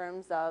on in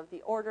terms of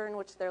the order in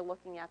which they're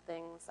looking at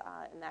things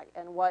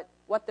and what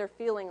they're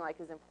feeling like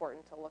is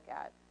important to look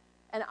at.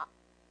 And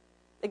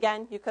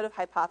again, you could have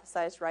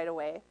hypothesized right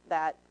away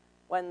that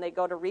when they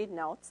go to read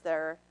notes,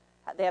 they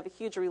have a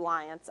huge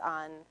reliance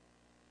on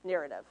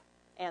narrative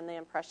and the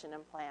impression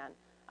and plan.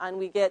 And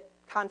we get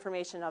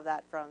confirmation of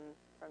that from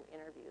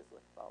interviews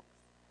with folks.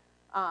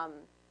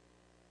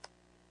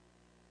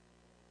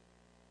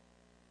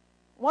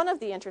 One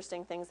of the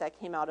interesting things that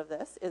came out of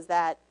this is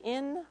that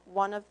in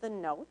one of the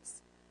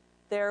notes,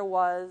 there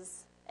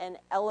was an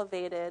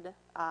elevated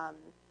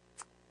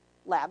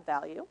lab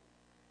value,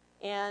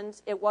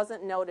 and it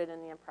wasn't noted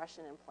in the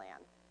impression and plan.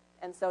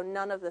 And so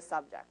none of the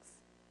subjects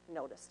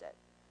noticed it.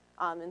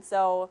 And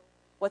so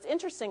what's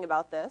interesting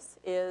about this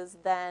is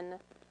then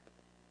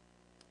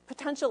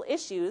potential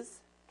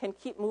issues can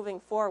keep moving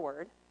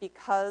forward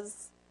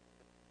because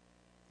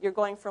you're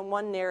going from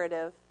one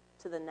narrative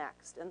to the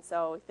next. And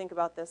so think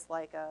about this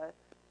like a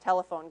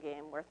telephone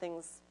game where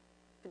things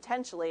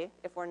potentially,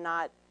 if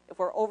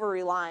we're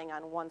over-relying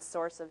on one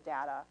source of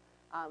data,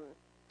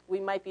 we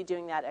might be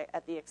doing that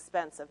at the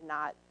expense of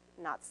not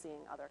seeing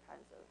other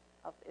kinds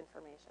of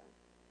information.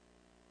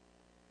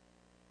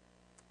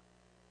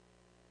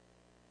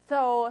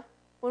 So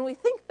when we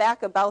think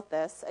back about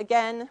this,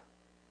 again,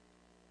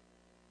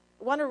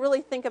 I want to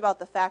really think about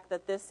the fact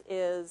that this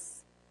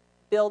is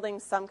building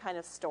some kind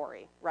of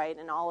story, right,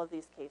 in all of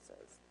these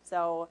cases.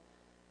 So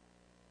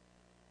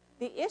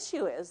the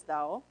issue is,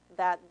 though,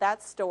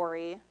 that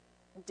story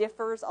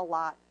differs a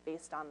lot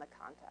based on the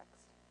context.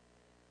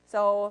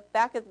 So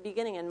back at the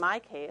beginning in my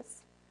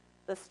case,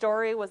 the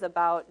story was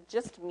about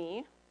just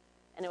me,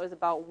 and it was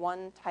about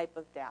one type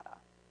of data.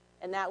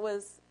 And that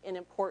was an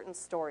important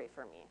story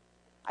for me.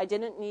 I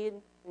didn't need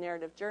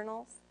narrative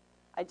journals.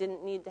 I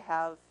didn't need to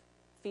have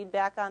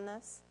feedback on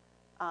this.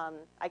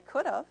 I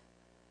could have,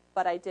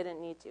 but I didn't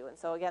need to. And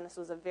so again, this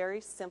was a very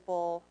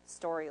simple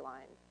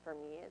storyline for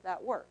me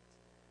that worked.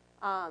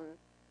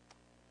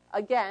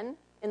 Again,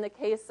 in the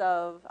case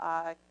of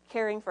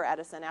caring for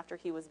Edison after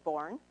he was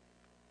born,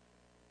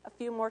 a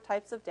few more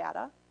types of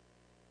data.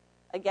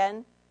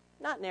 Again,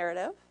 not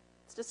narrative.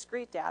 It's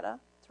discrete data.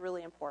 It's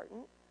really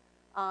important.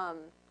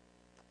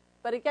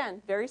 But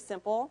again, very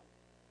simple,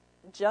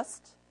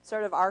 just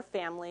sort of our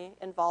family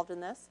involved in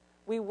this.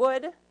 We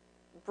would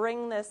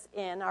bring this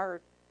in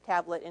our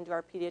tablet into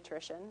our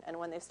pediatrician, and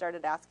when they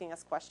started asking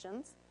us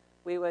questions,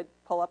 we would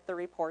pull up the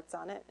reports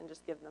on it and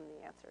just give them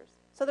the answers.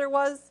 So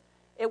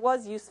it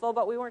was useful,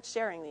 but we weren't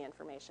sharing the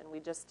information. We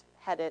just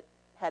had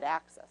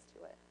access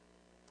to it.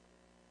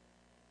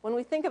 When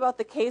we think about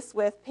the case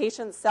with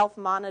patients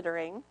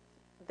self-monitoring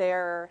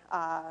their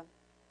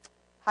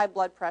high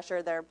blood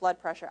pressure, their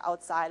blood pressure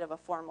outside of a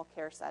formal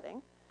care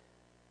setting,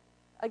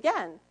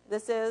 again,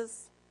 this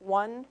is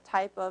one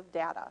type of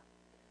data.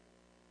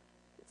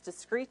 It's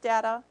discrete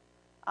data,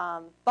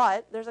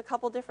 but there's a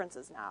couple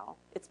differences now.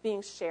 It's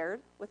being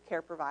shared with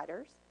care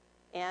providers,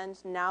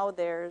 and now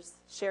there's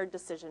shared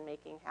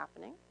decision-making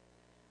happening.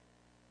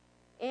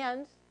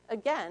 And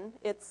again,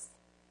 it's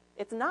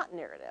not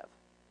narrative.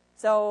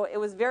 So it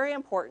was very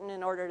important,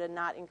 in order to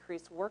not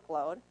increase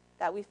workload,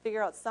 that we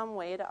figure out some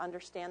way to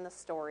understand the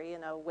story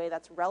in a way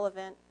that's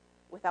relevant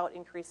without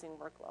increasing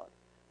workload.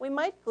 We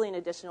might glean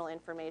additional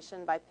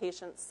information by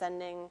patients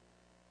sending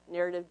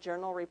narrative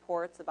journal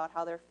reports about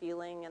how they're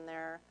feeling and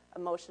their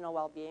emotional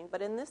well-being,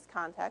 but in this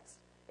context,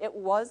 it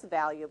was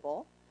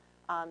valuable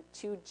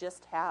to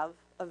just have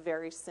a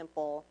very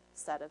simple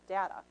set of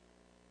data.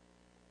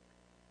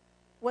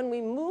 When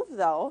we move,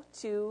 though,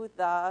 to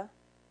the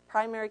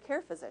primary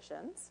care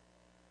physicians,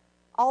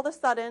 all of a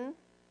sudden,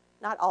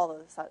 not all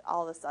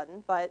of a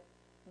sudden, but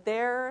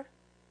they're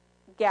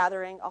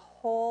gathering a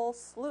whole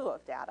slew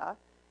of data,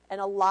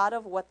 and a lot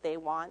of what they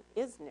want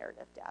is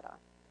narrative data.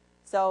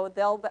 So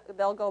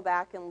they'll go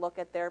back and look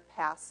at their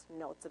past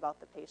notes about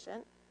the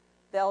patient.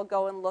 They'll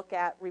go and look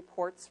at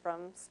reports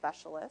from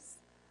specialists.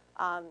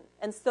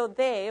 And so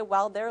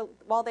while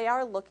they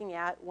are looking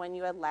at when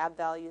you had lab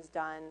values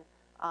done,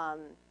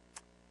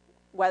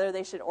 whether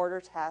they should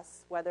order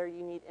tests, whether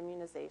you need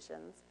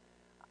immunizations,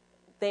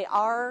 they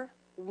are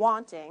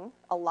wanting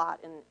a lot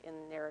in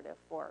narrative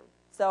form.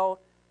 So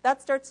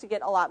that starts to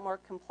get a lot more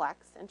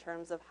complex in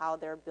terms of how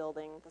they're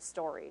building the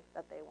story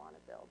that they want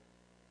to build.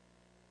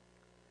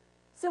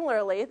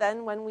 Similarly,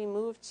 then, when we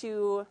move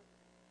to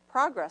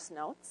progress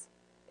notes,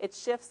 it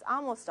shifts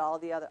almost all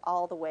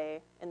the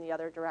way in the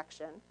other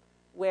direction,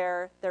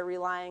 where they're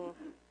relying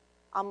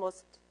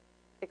almost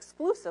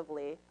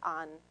exclusively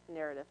on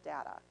narrative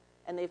data.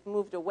 And they've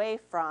moved away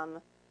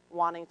from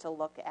wanting to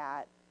look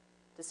at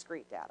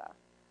discrete data.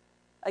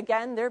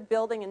 Again, they're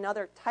building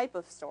another type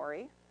of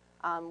story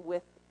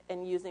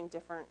and using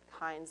different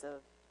kinds of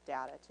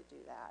data to do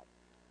that.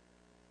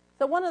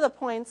 So one of the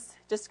points,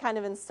 just kind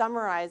of in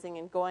summarizing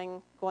and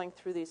going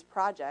through these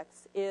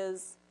projects,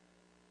 is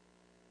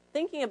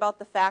thinking about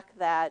the fact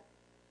that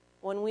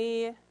when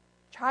we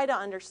try to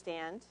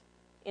understand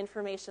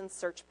information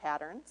search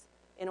patterns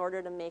in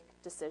order to make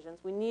decisions,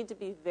 we need to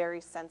be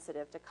very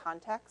sensitive to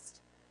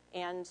context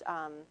and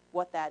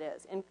what that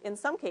is. In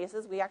some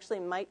cases, we actually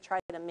might try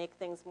to make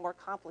things more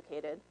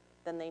complicated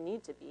than they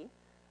need to be,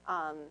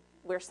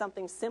 where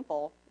something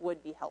simple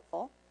would be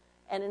helpful.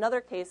 And in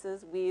other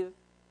cases, we've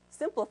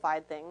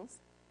simplified things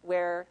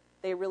where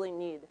they really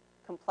need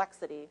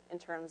complexity in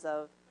terms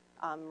of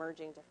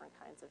merging different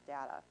kinds of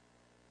data.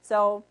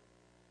 So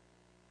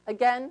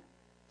again,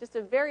 just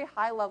a very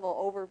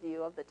high-level overview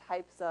of the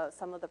types of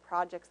some of the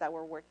projects that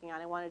we're working on.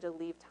 I wanted to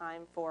leave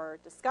time for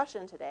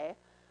discussion today.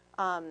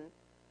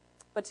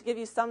 But to give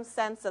you some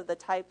sense of the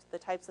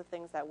types of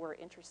things that we're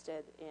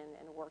interested in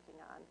and working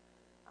on.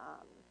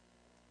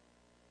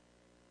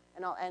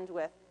 And I'll end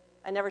with,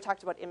 I never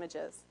talked about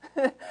images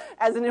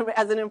as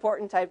an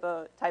important type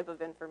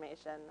of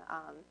information.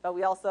 But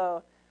we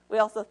also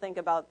think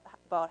about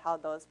how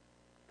those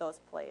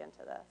play into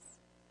this.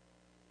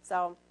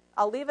 So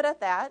I'll leave it at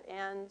that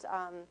and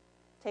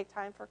take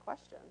time for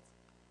questions.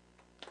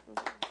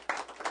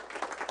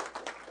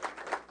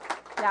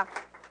 Yeah.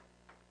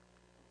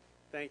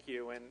 Thank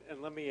you.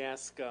 And let me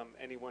ask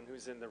anyone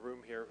who's in the room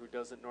here who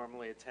doesn't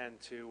normally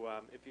attend to,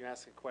 if you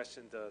ask a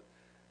question, to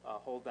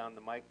hold down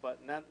the mic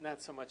button.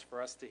 Not so much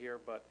for us to hear,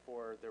 but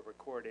for the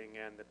recording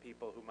and the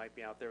people who might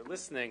be out there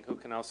listening who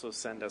can also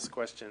send us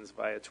questions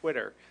via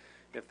Twitter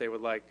if they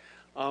would like.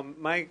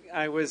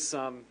 I was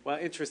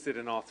interested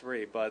in all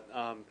three, but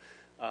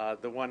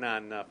the one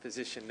on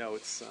physician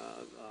notes,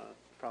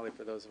 probably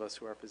for those of us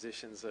who are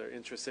physicians are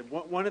interested.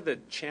 One of the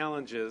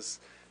challenges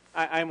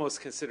I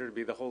almost consider to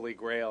be the holy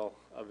grail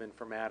of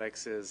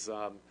informatics is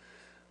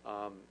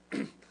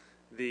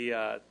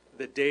the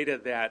data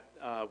that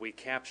we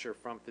capture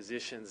from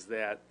physicians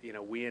that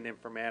we in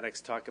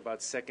informatics talk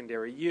about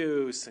secondary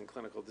use and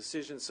clinical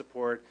decision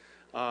support.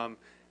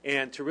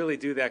 And to really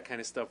do that kind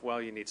of stuff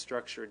well, you need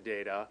structured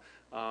data.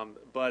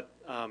 But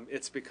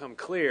it's become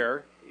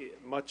clear,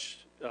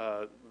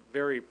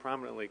 very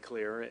prominently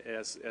clear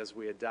as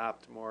we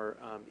adopt more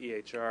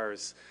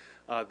EHRs,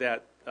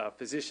 that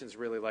physicians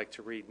really like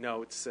to read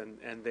notes,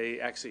 and they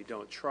actually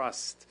don't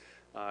trust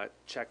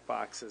check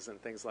boxes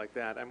and things like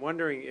that. I'm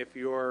wondering if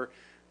your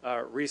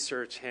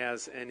research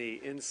has any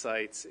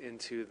insights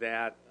into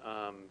that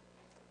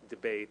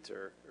debate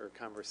or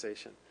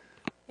conversation.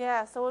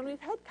 Yeah, so when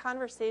we've had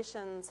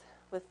conversations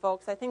with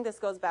folks, I think this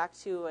goes back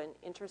to an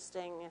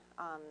interesting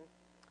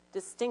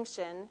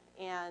distinction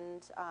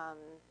and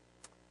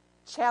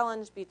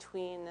challenge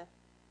between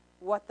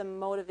what the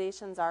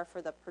motivations are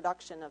for the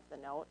production of the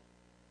note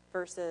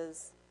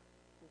versus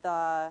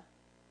the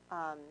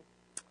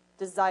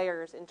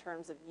desires in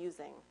terms of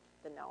using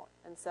the note.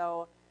 And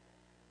so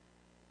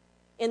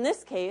in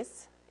this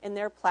case, in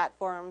their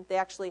platform, they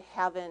actually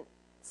haven't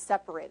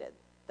separated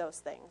those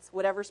things.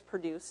 Whatever's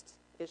produced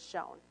is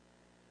shown.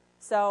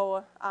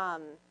 So,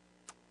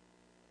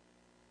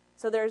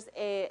 so there's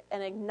an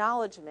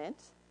acknowledgement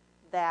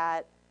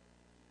that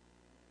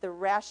the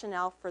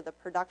rationale for the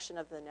production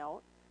of the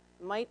note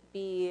might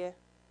be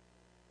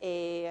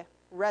a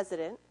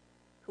resident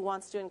who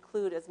wants to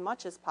include as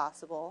much as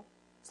possible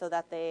so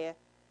that they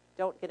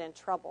don't get in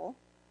trouble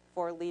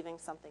for leaving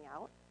something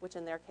out, which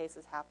in their case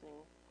is happening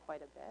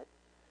quite a bit.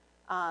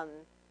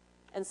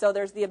 And so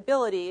there's the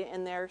ability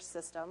in their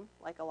system,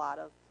 like a lot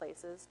of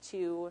places,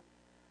 to,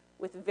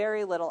 with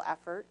very little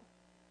effort,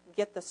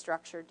 get the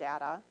structured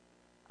data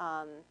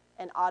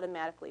and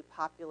automatically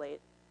populate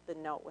the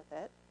note with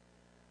it.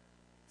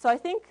 So I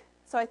think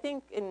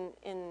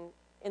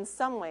in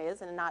some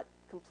ways, and not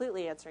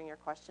completely answering your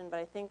question, but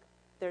I think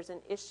there's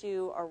an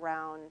issue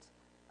around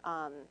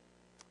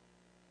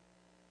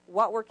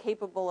what we're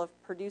capable of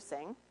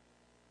producing,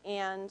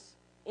 and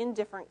in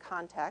different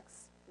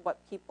contexts, what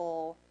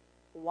people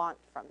want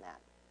from that.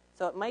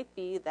 So it might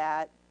be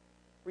that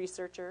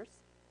researchers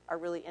are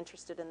really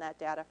interested in that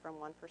data from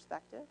one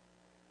perspective.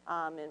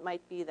 It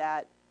might be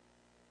that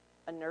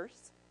a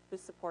nurse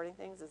who's supporting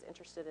things is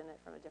interested in it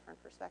from a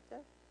different perspective.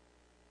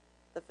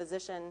 The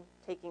physician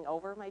taking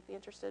over might be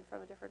interested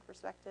from a different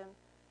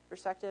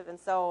perspective. And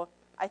so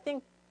I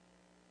think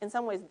in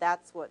some ways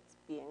that's what's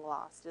being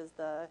lost, is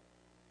the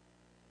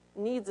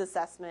needs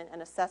assessment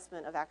and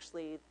assessment of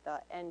actually the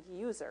end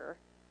user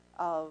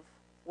of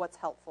what's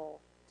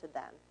helpful to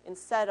them,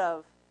 instead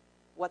of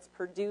what's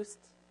produced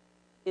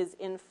is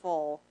in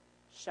full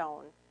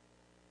shown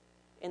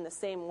in the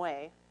same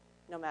way,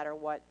 no matter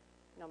what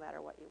you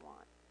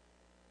want.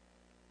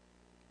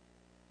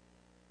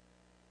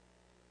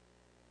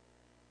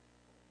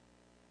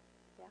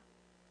 Yeah.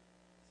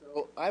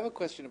 So I have a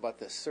question about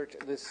this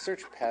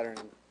search pattern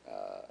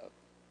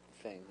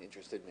thing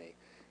interested me.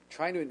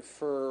 Trying to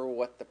infer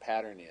what the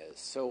pattern is.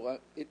 So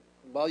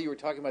while you were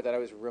talking about that, I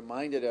was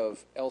reminded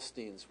of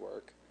Elstein's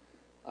work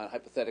on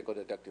hypothetical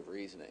deductive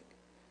reasoning.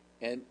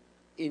 And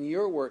in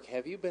your work,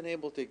 have you been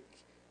able to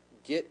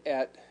get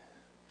at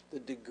the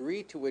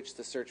degree to which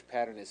the search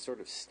pattern is sort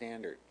of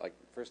standard? Like,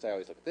 first I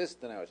always look at this,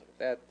 then I always look at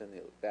that, then I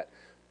look at that,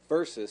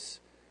 versus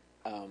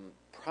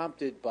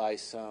prompted by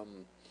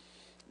some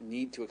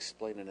need to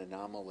explain an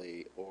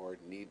anomaly or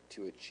need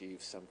to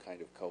achieve some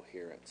kind of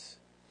coherence?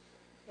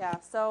 Yeah,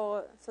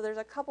 so there's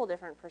a couple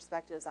different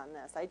perspectives on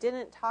this. I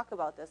didn't talk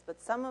about this,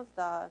 but some of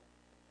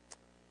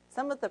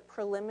the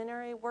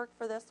preliminary work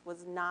for this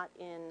was not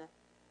in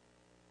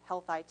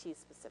health IT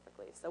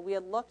specifically. So we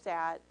had looked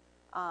at,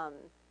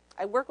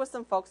 I work with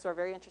some folks who are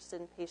very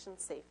interested in patient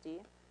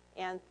safety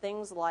and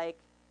things like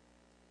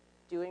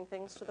doing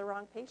things to the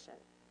wrong patient,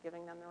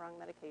 giving them the wrong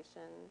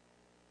medication,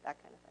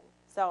 that kind of thing.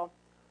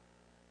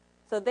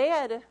 So they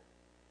had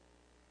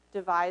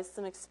devised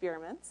some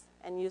experiments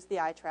and used the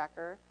eye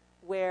tracker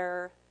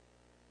where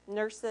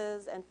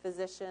nurses and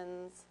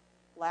physicians,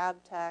 lab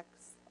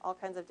techs, all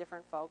kinds of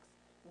different folks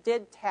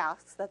did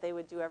tasks that they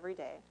would do every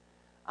day.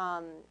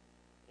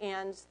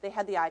 And they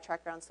had the eye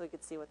tracker on so we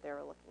could see what they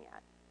were looking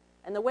at.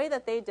 And the way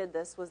that they did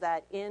this was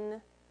that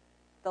in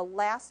the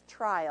last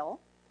trial,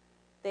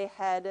 they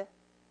had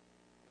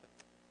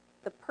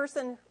the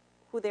person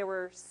who they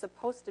were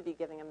supposed to be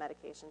giving a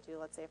medication to,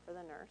 let's say for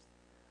the nurse,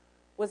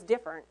 was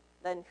different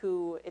than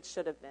who it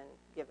should have been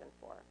given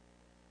for.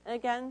 And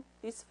again,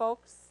 these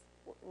folks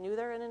knew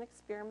they're in an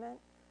experiment,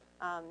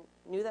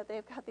 knew that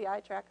they've got the eye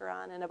tracker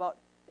on, and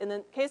in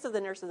the case of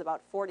the nurses,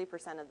 about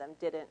 40% of them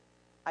didn't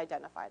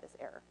identify this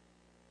error.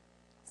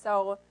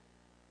 So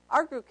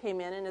our group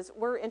came in, and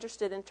we're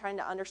interested in trying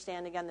to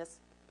understand, again,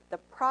 the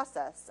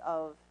process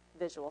of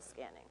visual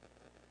scanning.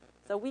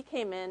 So we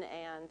came in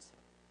and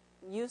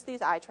used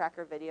these eye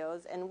tracker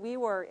videos, and we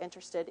were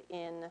interested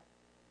in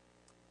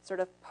sort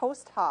of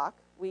post hoc.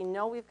 We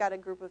know we've got a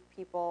group of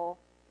people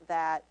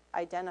that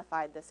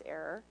identified this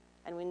error,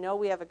 and we know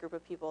we have a group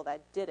of people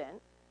that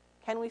didn't.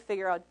 Can we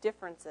figure out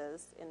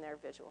differences in their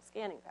visual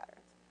scanning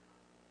patterns?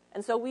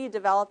 And so we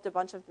developed a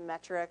bunch of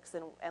metrics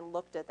and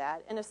looked at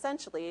that, and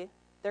essentially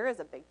there is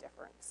a big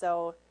difference.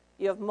 So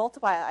you have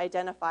multiple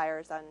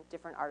identifiers on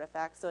different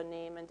artifacts, so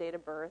name and date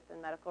of birth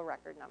and medical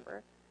record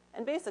number.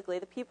 And basically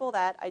the people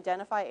that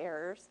identify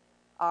errors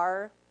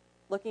are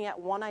looking at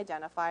one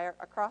identifier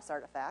across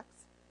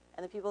artifacts,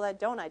 and the people that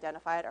don't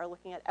identify it are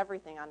looking at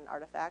everything on an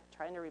artifact,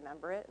 trying to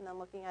remember it, and then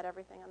looking at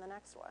everything on the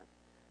next one.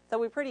 So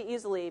we pretty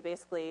easily,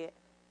 basically,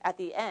 at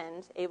the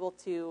end, able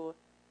to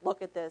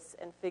look at this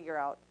and figure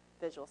out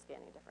visual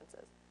scanning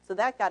differences. So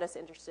that got us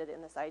interested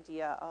in this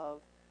idea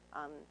of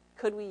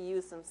could we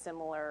use some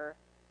similar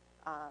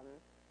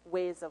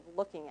ways of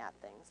looking at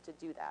things to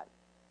do that.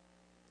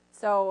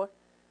 So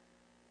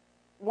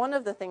one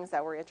of the things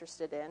that we're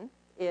interested in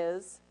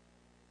is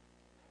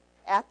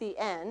at the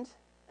end,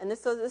 and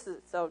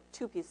so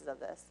two pieces of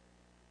this.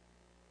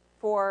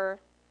 For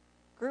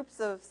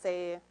groups of,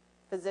 say,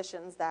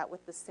 physicians that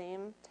with the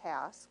same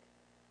task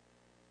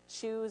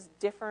choose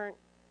different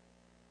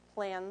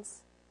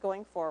plans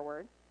going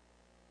forward,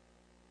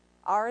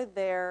 are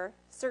their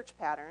search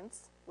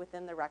patterns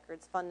within the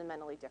records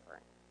fundamentally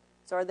different?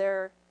 So are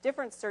there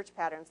different search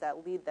patterns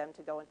that lead them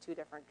to go in two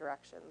different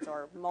directions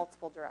or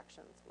multiple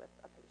directions with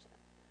a patient?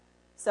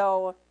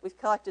 So we've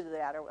collected the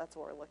data. That's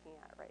what we're looking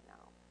at right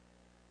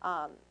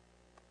now.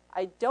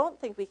 I don't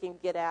think we can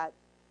get at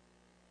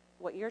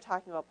what you're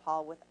talking about,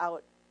 Paul,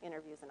 without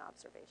interviews and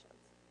observations.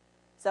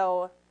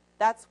 So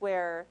that's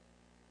where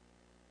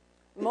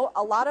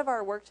a lot of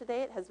our work to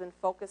date has been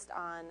focused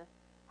on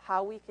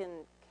how we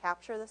can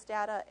capture this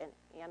data and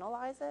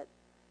analyze it.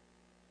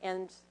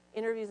 And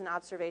interviews and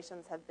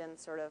observations have been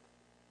sort of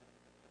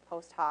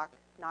post hoc,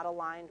 not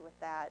aligned with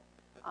that.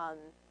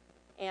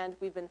 And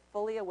we've been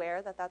fully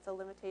aware that that's a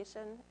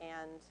limitation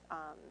and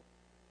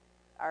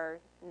are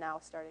now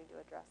starting to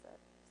address it.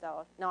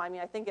 So, no, I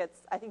mean, I think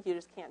you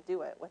just can't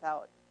do it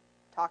without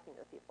talking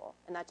to people.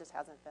 And that just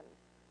hasn't been,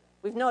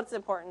 we've known it's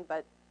important,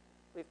 but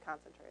we've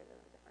concentrated in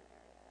a different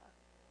area.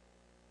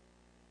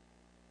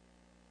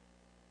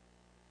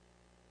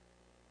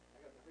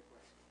 I got another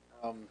question.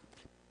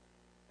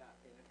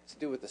 It has to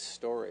do with the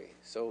story.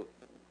 So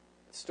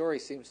the story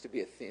seems to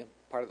be a theme,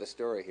 part of the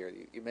story here.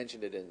 You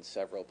mentioned it in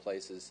several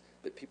places,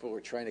 that people were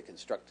trying to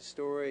construct a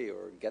story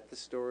or get the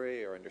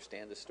story or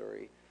understand the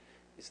story.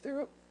 Is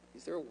there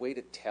a way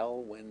to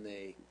tell when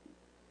they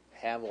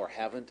have or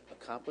haven't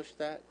accomplished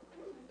that?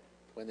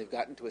 When they've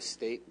gotten to a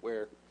state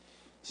where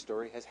the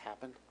story has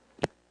happened?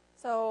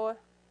 So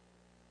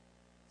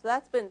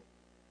that's been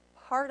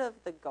part of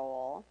the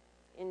goal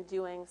in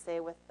doing, say,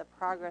 with the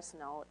progress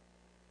note,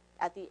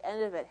 at the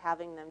end of it,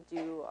 having them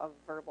do a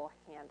verbal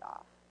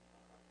handoff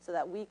so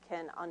that we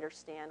can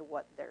understand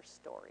what their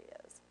story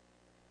is.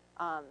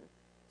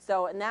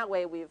 So in that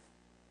way, we've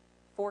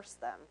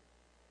forced them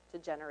to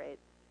generate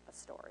a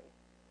story.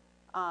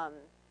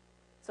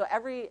 So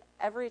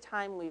every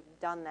time we've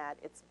done that,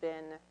 it's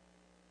been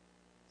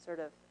sort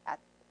of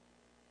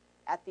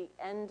at the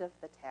end of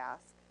the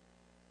task,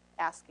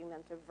 asking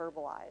them to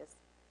verbalize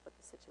what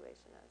the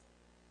situation is.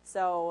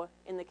 So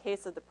in the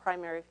case of the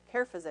primary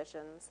care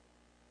physicians,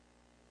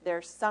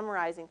 they're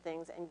summarizing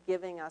things and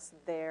giving us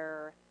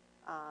they're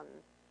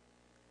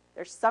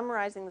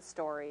summarizing the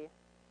story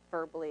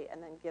verbally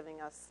and then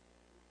giving us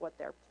what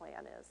their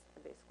plan is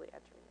and basically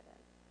entering it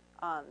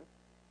in.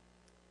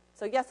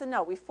 So yes and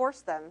no, we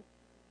force them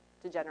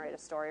to generate a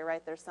story,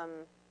 right? There's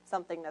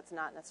something that's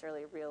not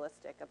necessarily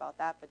realistic about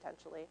that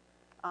potentially.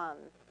 But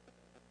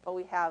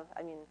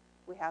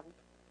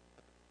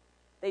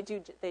they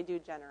do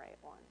generate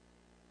one.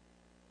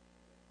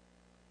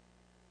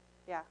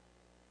 Yeah.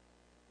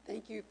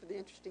 Thank you for the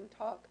interesting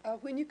talk.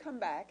 When you come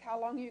back, how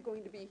long are you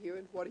going to be here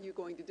and what are you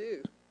going to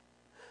do?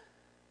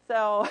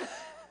 So,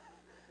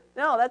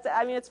 no,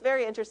 it's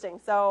very interesting.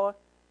 So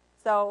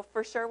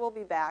for sure we'll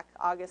be back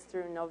August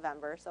through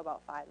November, so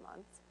about 5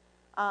 months.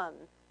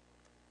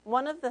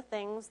 One of the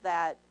things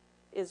that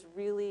is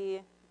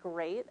really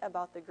great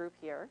about the group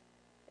here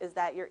is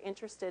that you're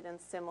interested in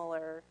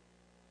similar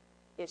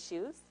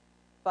issues,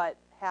 but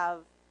have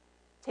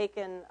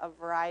taken a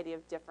variety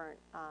of different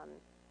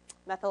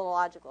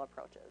methodological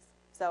approaches.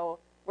 So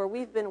where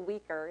we've been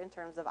weaker in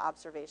terms of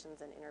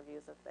observations and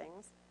interviews of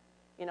things,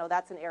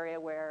 that's an area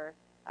where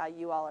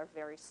you all are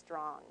very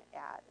strong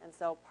at. And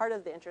so part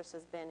of the interest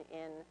has been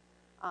in,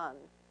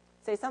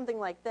 say, something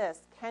like this.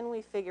 Can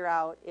we figure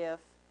out if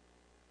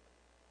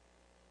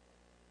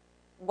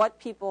what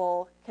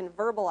people can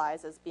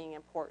verbalize as being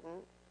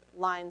important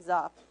lines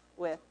up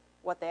with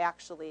what they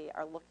actually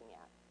are looking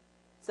at?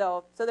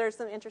 So there's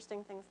some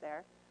interesting things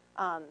there.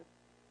 I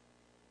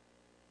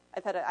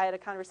had a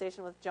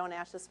conversation with Joan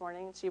Ash this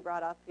morning. She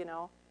brought up,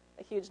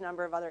 a huge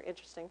number of other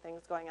interesting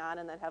things going on,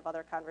 and then have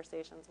other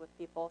conversations with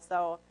people.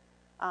 So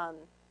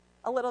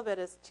a little bit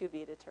is to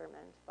be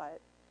determined,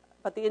 but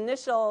the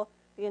initial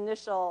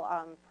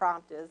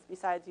prompt is,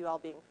 besides you all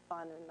being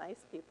fun and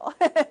nice people,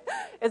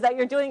 is that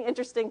you're doing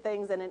interesting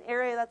things in an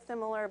area that's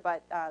similar,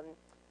 but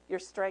your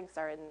strengths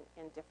are in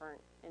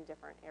different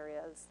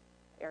areas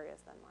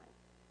than mine.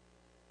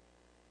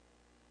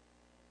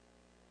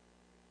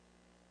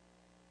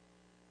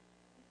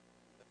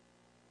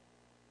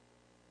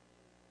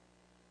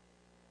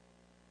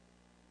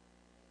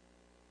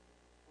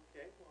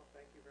 Okay, well,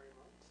 thank you very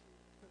much.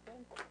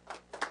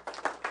 Okay.